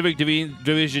 other Pacific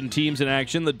Division teams in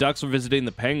action. The Ducks were visiting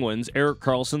the Penguins. Erik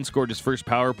Karlsson scored his first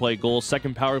power play goal,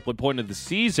 second power play point of the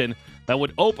season. That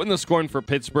would open the scoring for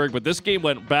Pittsburgh, but this game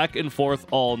went back and forth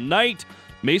all night.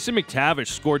 Mason McTavish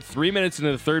scored 3 minutes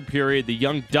into the third period. The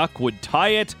young Duck would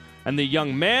tie it, and the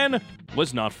young man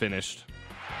was not finished.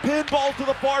 Pinball to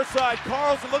the far side.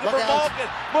 Carlson looking for Malkin.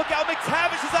 Look out,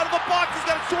 McTavish is out of the box. He's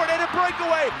got a short-handed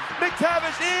breakaway.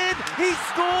 McTavish in. He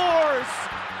scores.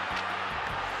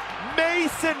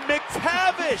 Mason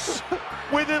McTavish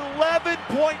with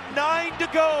 11.9 to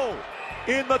go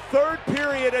in the third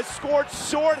period has scored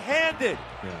short-handed.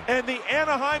 And the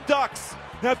Anaheim Ducks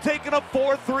have taken a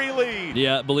 4-3 lead.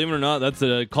 Yeah, believe it or not, that's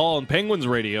a call on Penguins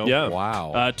radio. Yeah.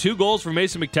 Wow. 2 goals for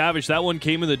Mason McTavish. That one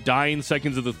came in the dying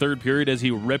seconds of the third period as he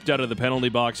ripped out of the penalty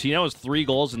box. He now has 3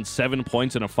 goals and 7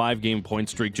 points in a 5-game point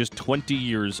streak, just 20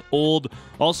 years old.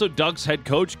 Also, Ducks head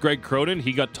coach Greg Cronin,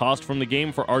 he got tossed from the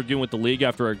game for arguing with the league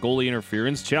after a goalie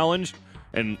interference challenge.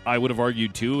 And I would have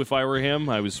argued too if I were him.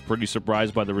 I was pretty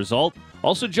surprised by the result.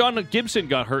 Also, John Gibson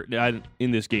got hurt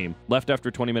in this game, left after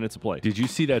 20 minutes of play. Did you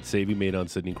see that save he made on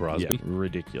Sidney Crosby? Yeah,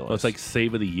 ridiculous. That's like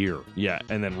save of the year. Yeah,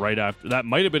 and then right after that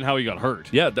might have been how he got hurt.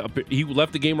 Yeah, he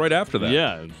left the game right after that.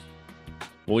 Yeah.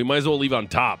 Well, we might as well leave on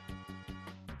top.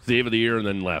 Save of the year and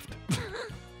then left.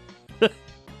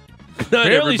 Good night,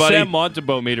 Apparently, everybody. Sam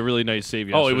Montembeau made a really nice save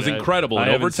yesterday. Oh, it was incredible. I In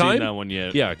haven't overtime? seen that one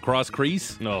yet. Yeah, cross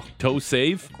crease, No. toe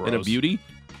save, and a Gross. beauty.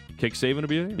 Kick save and a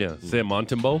beauty? Yeah, Sam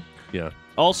Montembeau. Yeah.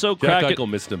 Also, Jack Kraken. Eichel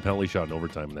missed a penalty shot in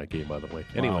overtime in that game, by the way.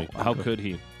 Anyway. Wow, how could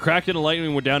he? Kraken and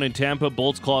Lightning were down in Tampa.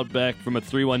 Bolts clawed back from a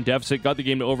 3-1 deficit, got the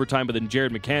game to overtime, but then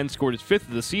Jared McCann scored his 5th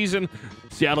of the season.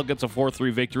 Seattle gets a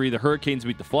 4-3 victory. The Hurricanes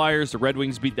beat the Flyers. The Red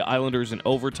Wings beat the Islanders in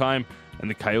overtime. And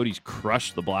the Coyotes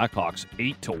crushed the Blackhawks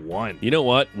 8-1. You know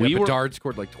what? Yeah, Bedard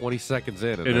scored like 20 seconds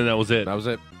in. And then that was it. That was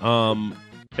it.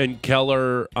 And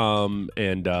Keller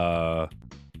and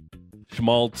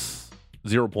Schmaltz,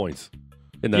 0 points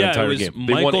in that entire it was game.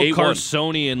 They won Michael 8-1.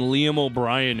 Carsoni and Liam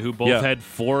O'Brien, who both Yeah. had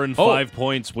 4 and Oh. 5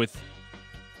 points with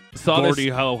Saw this- Gordie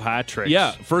Howe hat tricks.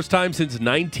 Yeah, first time since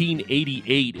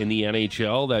 1988 in the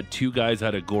NHL that 2 guys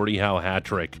had a Gordie Howe hat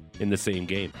trick in the same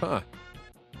game. Huh.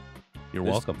 You're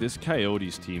This- welcome. This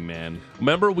Coyotes team, man.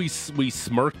 Remember we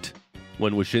smirked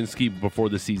when Wyshynski before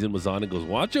the season was on and goes,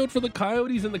 watch out for the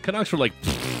Coyotes and the Canucks. We're like,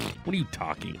 what are you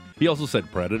talking? He also said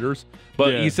Predators,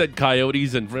 but Yeah. he said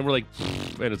Coyotes, and we're like,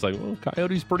 and it's like, well,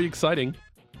 Coyotes pretty exciting.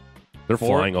 They're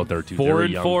 4 flying out there too. 4 They're a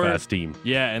and young, 4. fast team.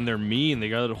 Yeah, and they're mean. They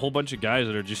got a whole bunch of guys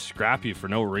that are just scrappy for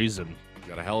no reason.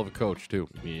 Got a hell of a coach, too.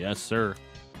 Yes, sir.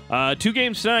 2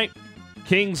 games tonight.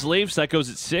 Kings Leafs, that goes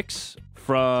at 6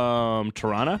 from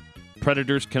Toronto.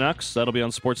 Predators Canucks, that'll be on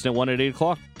Sportsnet 1 at 8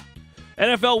 o'clock.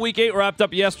 NFL Week 8 wrapped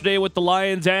up yesterday with the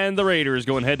Lions and the Raiders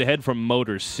going head-to-head from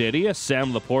Motor City. A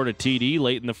Sam Laporta TD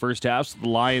late in the first half, so the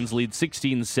Lions lead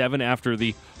 16-7 after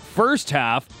the first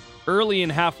half. Early in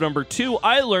half number 2,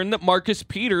 I learned that Marcus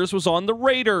Peters was on the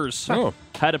Raiders. Oh.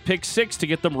 Had a pick 6 to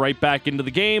get them right back into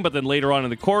the game, but then later on in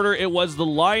the quarter, it was the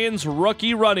Lions'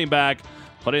 rookie running back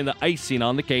putting the icing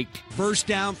on the cake. First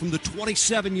down from the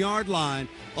 27-yard line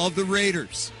of the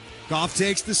Raiders. Goff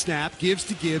takes the snap, gives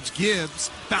to Gibbs.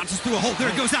 Gibbs bounces through a hole. There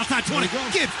it goes outside 20.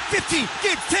 Gibbs, 15.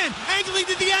 Gibbs, 10. Angling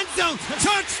to the end zone.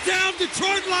 Touchdown,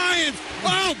 Detroit Lions.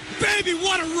 Oh, baby,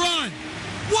 what a run.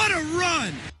 What a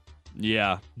run.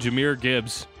 Yeah, Jahmyr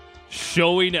Gibbs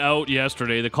showing out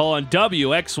yesterday. The call on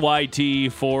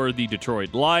WXYT for the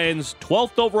Detroit Lions.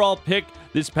 12th overall pick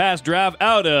this past draft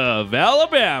out of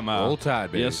Alabama. Roll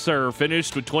Tide, baby. Yes, sir.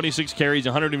 Finished with 26 carries,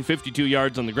 152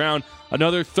 yards on the ground.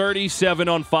 Another 37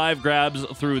 on 5 grabs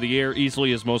through the air.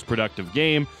 Easily his most productive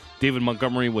game. David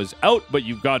Montgomery was out, but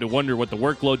you've got to wonder what the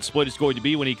workload split is going to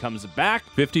be when he comes back.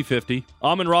 50-50.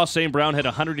 Amon-Ra St. Brown had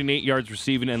 108 yards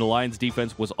receiving, and the Lions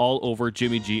defense was all over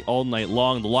Jimmy G all night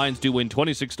long. The Lions do win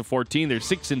 26-14. They're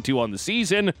 6-2 on the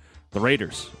season. The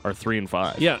Raiders are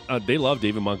 3-5. Yeah, they love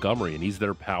David Montgomery, and he's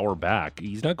their power back.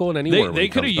 He's not going anywhere. They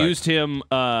could have used him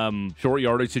short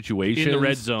yardage situations in the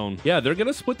red zone. Yeah, they're going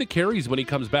to split the carries when he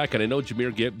comes back, and I know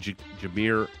Jameer Gibbs.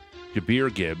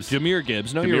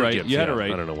 No, you're right. You had it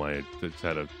right. I don't know why it's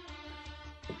had a.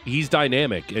 He's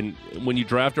dynamic, and when you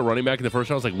draft a running back in the first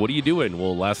round, I was like, "What are you doing?"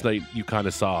 Well, last night you kind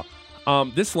of saw.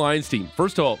 This Lions team,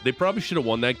 first of all, they probably should have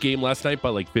won that game last night by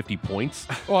like 50 points.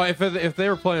 Well, if they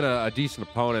were playing a decent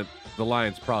opponent, the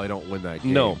Lions probably don't win that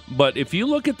game. No, but if you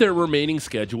look at their remaining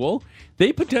schedule,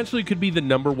 they potentially could be the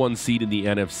number 1 seed in the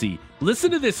NFC.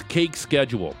 Listen to this cake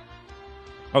schedule.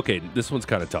 Okay, this one's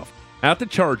kind of tough. At the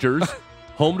Chargers,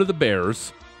 home to the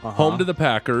Bears, home to the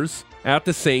Packers, at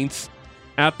the Saints,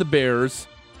 at the Bears,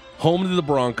 home to the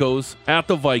Broncos, at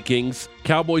the Vikings.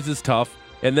 Cowboys is tough,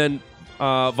 and then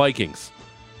Vikings.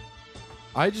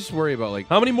 I just worry about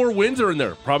how many more wins are in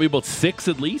there? Probably about 6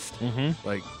 at least. Mm-hmm.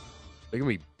 Like they're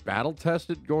gonna be battle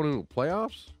tested going into the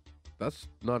playoffs. That's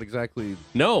not exactly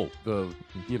it's not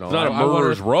a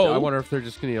murderer's row. I wonder if they're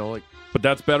just gonna but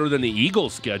that's better than the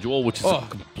Eagles schedule, which is a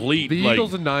complete. The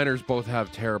Eagles and Niners both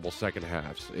have terrible second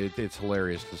halves. It's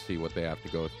hilarious to see what they have to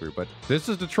go through. But this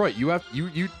is Detroit.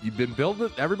 You've been building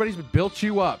it. Everybody's been built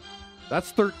you up.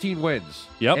 That's 13 wins.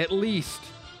 Yep, at least.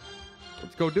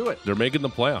 Let's go do it. They're making the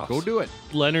playoffs. Go do it.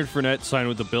 Leonard Fournette signed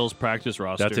with the Bills practice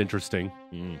roster. That's interesting.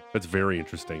 That's very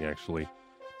interesting, actually.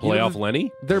 Playoff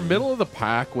Lenny? They're middle of the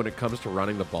pack when it comes to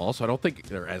running the ball, so I don't think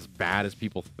they're as bad as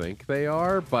people think they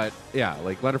are. But yeah,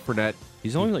 like Leonard Fournette,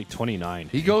 he's only like 29.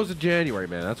 He goes in January,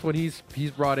 man. That's what he's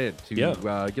brought in to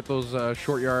get those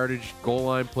short yardage goal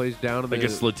line plays down. I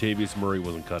guess Latavius Murray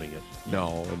wasn't cutting it.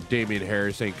 No, and Damian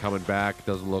Harris ain't coming back.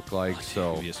 Doesn't look like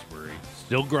Latavius Murray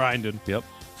still grinding. Yep.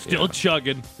 Still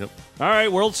chugging. Yep. All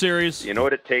right, World Series. You know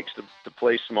what it takes to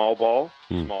play small ball?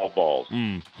 Small balls.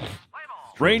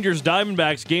 Rangers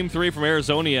Diamondbacks Game 3 from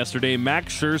Arizona yesterday.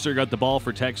 Max Scherzer got the ball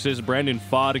for Texas. Brandon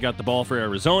Pfaadt got the ball for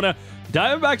Arizona.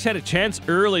 Diamondbacks had a chance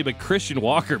early, but Christian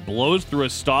Walker blows through a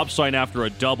stop sign after a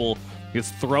double.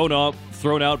 Gets thrown out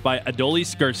by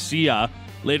Adolis Garcia.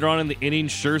 Later on in the inning,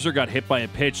 Scherzer got hit by a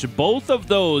pitch. Both of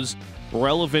those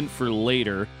relevant for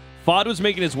later. Pfaadt was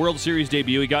making his World Series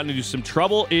debut. He got into some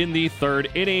trouble in the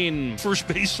third inning. First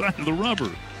base side of the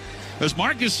rubber. As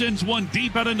Marcus sends one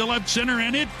deep out into left center,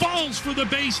 and it falls for the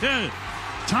base hit.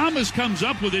 Thomas comes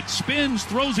up with it, spins,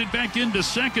 throws it back into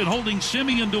second, holding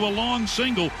Semien to a long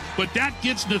single. But that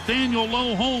gets Nathaniel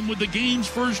Lowe home with the game's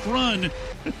first run.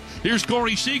 Here's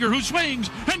Corey Seager, who swings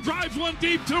and drives one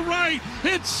deep to right.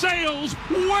 It sails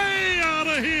way out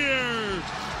of here.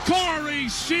 Corey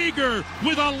Seager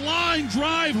with a line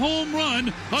drive home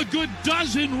run, a good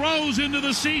dozen rows into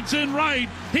the seats in right.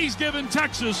 He's given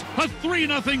Texas a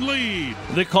 3-0 lead.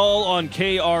 The call on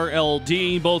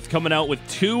KRLD, both coming out with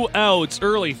 2 outs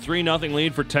early, 3-0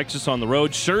 lead for Texas on the road.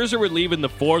 Scherzer would leave in the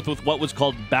fourth with what was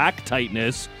called back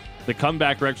tightness. The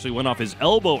comebacker actually went off his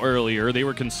elbow earlier. They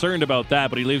were concerned about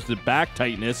that, but he leaves with back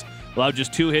tightness. Allowed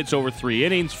just 2 hits over 3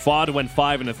 innings. Pfaadt went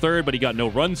 5 1/3, but he got no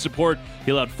run support.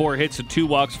 He allowed 4 hits and 2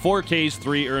 walks, 4 Ks,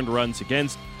 3 earned runs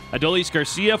against. Adolis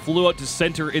Garcia flew out to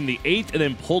center in the 8th and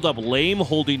then pulled up lame,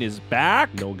 holding his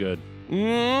back. No good.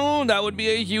 That would be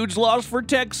a huge loss for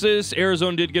Texas.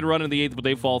 Arizona did get a run in the 8th, but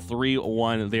they fall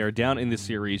 3-1. They are down in the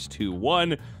series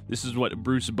 2-1. This is what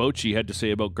Bruce Bochy had to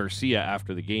say about Garcia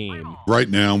after the game. Right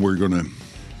now, we're going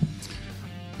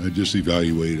to just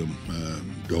evaluate him.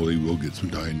 Goalie will get some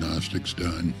diagnostics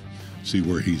done, see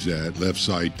where he's at. Left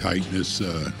side tightness,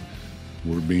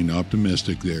 we're being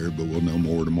optimistic there, but we'll know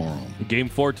more tomorrow. Game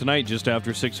 4 tonight, just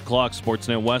after 6 o'clock.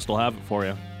 Sportsnet West will have it for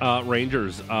you.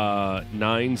 Rangers,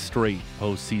 9 straight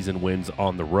postseason wins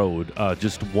on the road.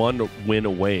 Just 1 win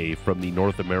away from the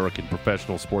North American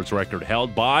professional sports record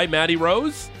held by Matty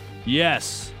Rose.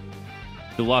 Yes.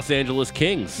 The Los Angeles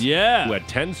Kings. Yeah. Who had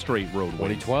 10 straight road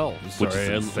wins. 2012. Which Sorry,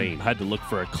 is insane. I had to look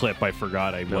for a clip. I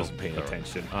forgot. I wasn't paying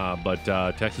attention. But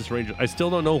Texas Rangers, I still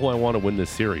don't know who I want to win this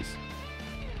series.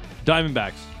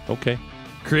 Diamondbacks. Okay.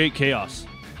 Create chaos.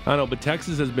 I know, but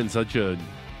Texas has been such a...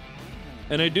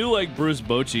 And I do like Bruce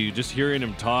Bochy, just hearing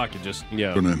him talk and just...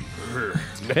 Yeah.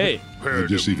 Hey.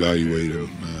 Just evaluate him.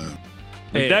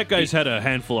 Hey, that guy's had a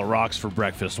handful of rocks for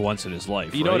breakfast once in his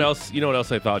life. You know what else? You know what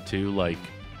else I thought too? Like,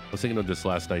 I was thinking of this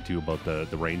last night, too, about the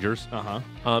Rangers.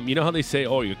 Uh-huh. You know how they say,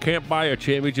 you can't buy a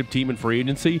championship team in free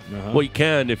agency? Uh-huh. Well, you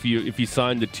can if you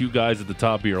sign the two guys at the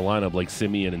top of your lineup, like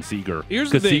Simeon and Seager. Here's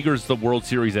the Because thing. Seager's the World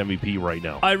Series MVP right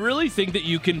now. I really think that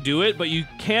you can do it, but you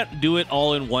can't do it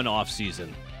all in one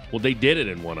offseason. Well, they did it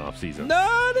in one offseason.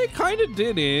 No, they kind of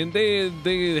didn't. They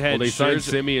had They signed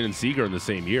Scherzer, Simeon and Seager in the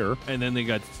same year. and then they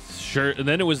got and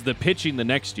then it was the pitching the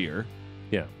next year.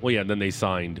 Yeah. Well, yeah, and then they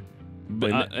signed.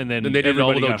 And then they did it all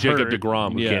everybody without got Jacob hurt.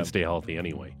 DeGrom, who Yeah. can't stay healthy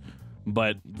anyway.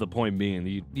 But the point being,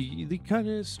 you kind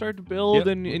of start to build, Yep,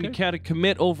 and you kind of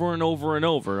commit over and over and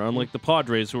over. Unlike the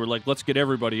Padres, who were like, let's get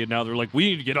everybody, and now they're like, we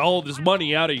need to get all this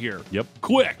money out of here. Yep.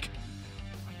 Quick.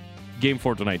 Game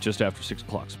 4 tonight, just after 6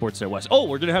 o'clock, Sportsnet West. Oh,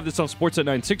 we're going to have this on Sportsnet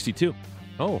 960, too.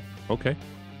 Oh, okay.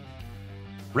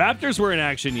 Raptors were in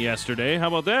action yesterday. How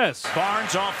about this?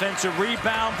 Barnes offensive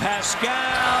rebound. Pascal.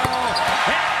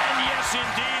 And yes,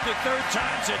 indeed, the third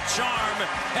time's a charm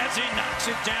as he knocks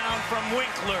it down from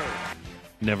Winkler.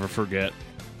 Never forget.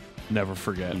 Never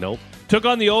forget. Nope. Took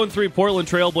on the 0-3 Portland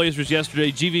Trailblazers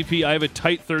yesterday. GVP, I have a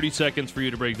tight 30 seconds for you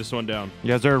to break this one down.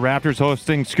 Yes, sir. Raptors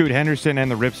hosting Scoot Henderson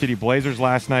and the Rip City Blazers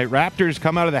last night. Raptors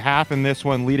come out of the half in this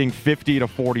one leading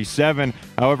 50-47.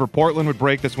 However, Portland would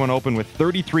break this one open with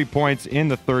 33 points in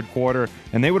the third quarter,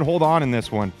 and they would hold on in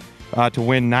this one to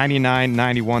win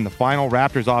 99-91. The final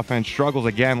Raptors offense struggles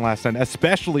again last night,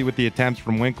 especially with the attempts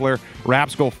from Winkler.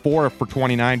 Raps go 4 for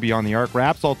 29 beyond the arc.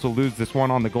 Raps also lose this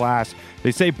one on the glass.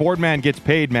 They say Boardman gets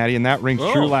paid, Matty, and that rings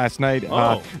true last night.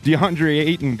 DeAndre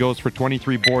Ayton goes for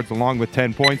 23 boards along with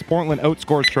 10 points. Portland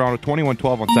outscores Toronto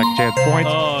 21-12 on second chance points.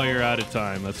 Oh, you're out of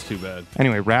time. That's too bad.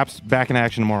 Anyway, Raps back in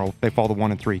action tomorrow. They fall to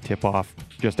 1-3 tip off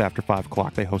just after 5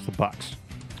 o'clock. They host the Bucks.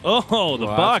 Oh, the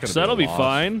Well, Bucks. that's gonna That'll be be a loss.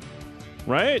 fine.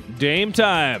 Right? Dame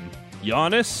time.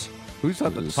 Giannis. Who's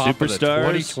at the top of the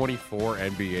Superstars. 2024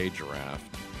 NBA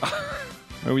draft?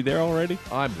 Are we there already?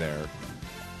 I'm there.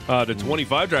 The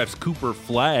 25 drafts, Cooper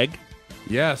Flagg.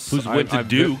 Yes. Who's went to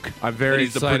Duke. I'm very and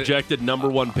he's excited. the projected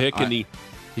 #1 pick in the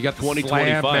He got the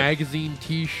 2025 Slam magazine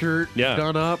T-shirt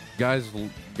done up. Guys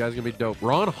gonna be dope.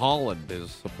 Ron Holland is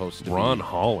supposed to Ron be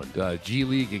Holland, G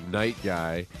League Ignite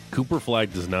guy. Cooper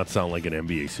Flagg does not sound like an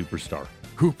NBA superstar.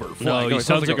 Cooper No, Flagg. he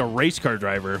sounds like a race car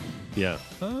driver. Yeah.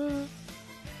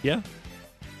 Yeah.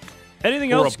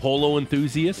 Anything Or else? a polo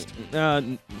enthusiast.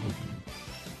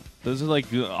 Those are like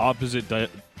the opposite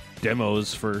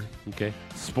demos for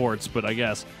sports, but I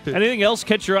guess. Anything else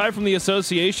catch your eye from the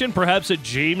association? Perhaps a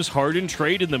James Harden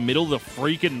trade in the middle of the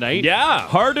freaking night? Yeah.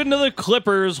 Harden to the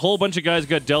Clippers. Whole bunch of guys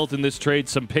got dealt in this trade.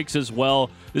 Some picks as well.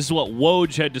 This is what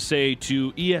Woj had to say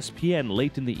to ESPN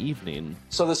late in the evening.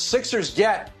 So the Sixers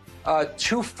get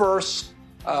 2 firsts,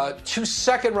 2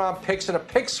 second-round picks, and a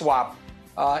pick swap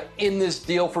in this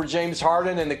deal for James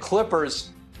Harden. And the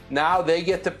Clippers, now they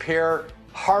get to pair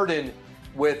Harden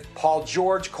with Paul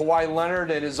George, Kawhi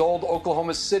Leonard, and his old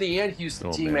Oklahoma City and Houston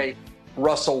teammate,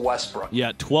 Russell Westbrook.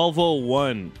 Yeah,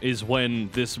 12:01 is when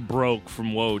this broke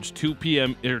from Woj.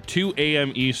 2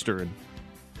 a.m. Eastern.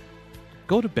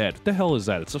 Go to bed. What the hell is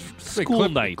that? It's a school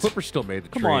night. Clippers still made the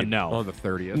Come trade on now. on the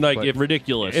 30th. Like but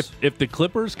ridiculous. If the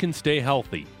Clippers can stay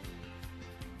healthy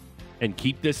and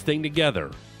keep this thing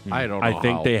together, I don't know I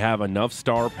think how. they have enough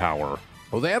star power.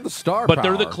 Well, they have the star But power.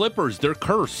 they're the Clippers. They're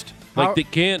cursed. How- Like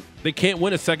they can't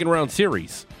win a second round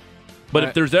series. But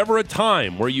if there's ever a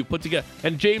time where you put together,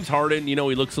 and James Harden, he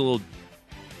looks looks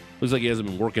like he hasn't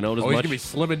been working out as He's much. gonna be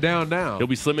slimming down now. He'll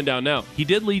be slimming down now. He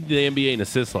did lead the NBA in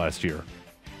assists last year.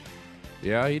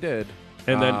 Yeah, he did.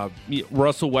 And then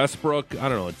Russell Westbrook, I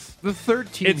don't know. It's the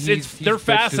third team. They're he's bitched his way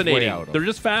fascinating. out of. They're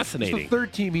just It's fascinating. the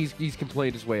third team he's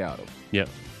complained his way out of. Yeah.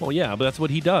 Well, yeah, but that's what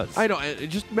he does. I know. And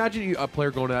just imagine a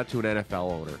player going out to an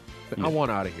NFL owner. I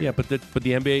want out of here. Yeah, but the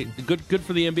NBA, good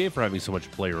for the NBA for having so much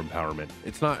player empowerment.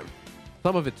 It's not.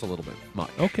 Some of it's a little bit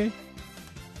much. Okay.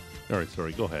 All right,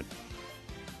 sorry. Go ahead.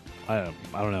 I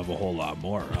don't have a whole lot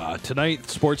more. Tonight,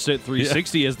 Sportsnet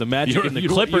 360 has the Magic and the you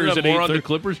Clippers have at more on 8:30. the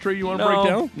Clippers tree you want to break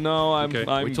down? No, I'm Okay.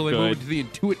 I'm Wait till they good. move to the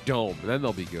Intuit Dome, then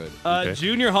they'll be good.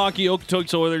 Junior hockey,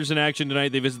 Okotoks Oilers in action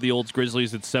tonight. They visit the Olds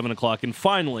Grizzlies at 7 o'clock. And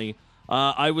finally,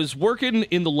 I was working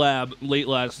in the lab late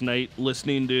last night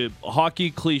listening to hockey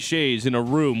cliches in a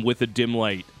room with a dim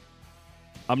light.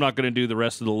 I'm not going to do the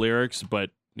rest of the lyrics, but,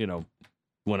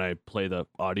 when I play the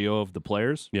audio of the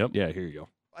players. Yep. Yeah, here you go.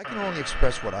 I can only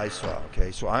express what I saw, okay?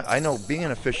 So I know being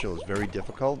an official is very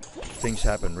difficult. Things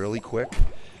happen really quick.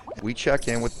 We check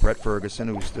in with Brett Ferguson,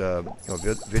 who's the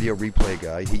video replay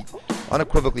guy. He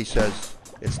unequivocally says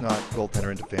it's not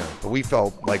goaltender interference. But we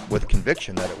felt like with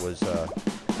conviction that it was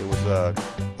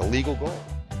a legal goal.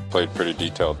 Played pretty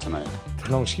detailed tonight.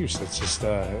 No excuse. It's just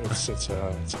it's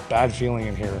a bad feeling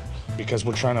in here. because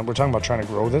we're talking about trying to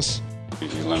grow this. You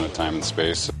limit time and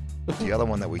space. The other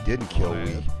one that we didn't kill,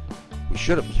 we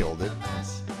should have killed it.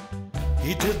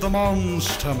 He did the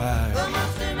Monster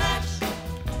Mash.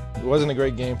 It wasn't a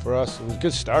great game for us. It was a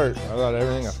good start. I thought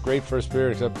everything a great first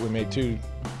period, except we made 2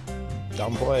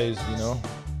 dumb plays, you know.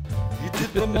 He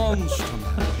did the Monster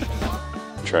Mash.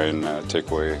 Try and take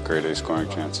away grade A scoring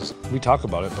chances. We talk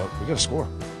about it, but we got to score.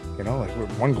 You know, like we're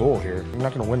 1 goal here. We're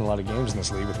not going to win a lot of games in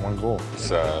this league with 1 goal.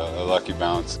 It's a lucky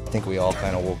bounce. I think we all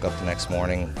kind of woke up the next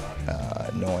morning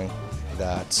knowing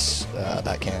that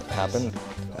that can't happen.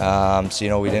 So, you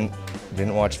know, we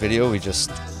didn't watch video. We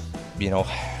just, you know,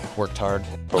 worked hard.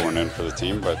 Put one in for the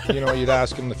team, but... You know, you'd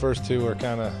ask him, the first 2 were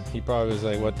kind of, he probably was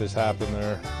like, what just happened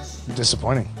there?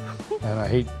 Disappointing. And I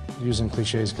hate using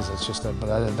cliches because it's just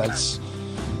that's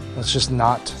just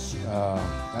not...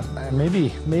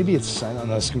 maybe it's, I don't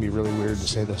know, it's going to be really weird to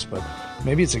say this, but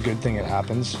maybe it's a good thing it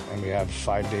happens and we have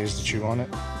 5 days to chew on it.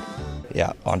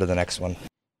 Yeah, on to the next one.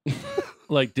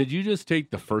 Like, did you just take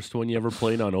the first one you ever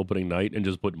played on opening night and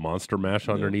just put Monster Mash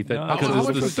underneath it? Because How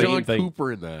much it's the was same John thing.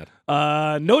 Cooper in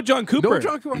that? No John Cooper. No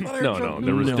John Cooper. I thought I heard John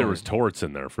Cooper. There was Torts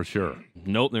in there for sure.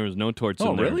 Nope, there was no Torts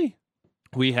Oh, in there. really?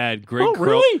 We had Greg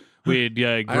really? We had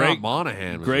I Greg thought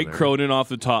Monahan was Greg in there. Cronin off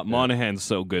the top. Monahan's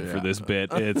so good for this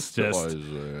bit. It's just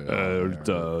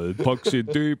pucks in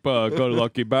deep, got a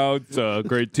lucky bounce,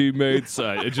 great teammates.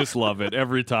 I just love it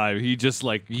every time. He just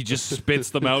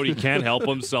spits them out. He can't help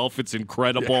himself. It's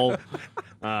incredible.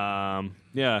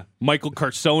 Yeah, Michael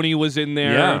Carsoni was in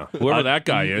there. Yeah, whoever that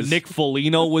guy is. Nick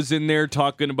Foligno was in there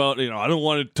talking about, I don't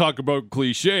want to talk about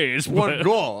cliches. 1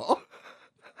 goal.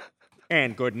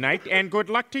 And good night and good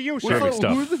luck to you, sir. Perfect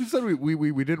stuff. Who was it who said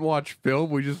we didn't watch film?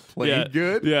 We just played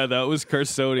good? Yeah, that was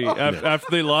Carsoni. After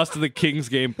they lost to the Kings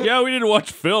game. Yeah, we didn't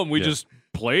watch film. We just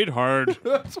played hard.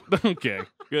 Okay,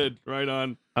 good. Right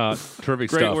on.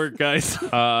 Terrific Great stuff. work, guys.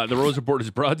 The Rose Report is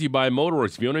brought to you by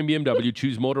Motorworks. If you own a BMW,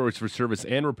 choose Motorworks for service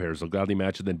and repairs. They'll gladly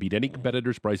match and then beat any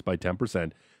competitor's price by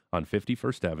 10% on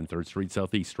 51st Ave and 3rd Street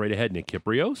Southeast. Straight ahead, Nick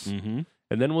Kiprios. Mm-hmm.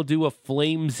 And then we'll do a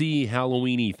flamesy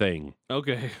Halloween-y thing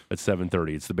Okay. at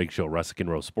 7:30. It's the Big Show, Russick and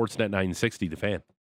Rose. Sportsnet 960, The Fan.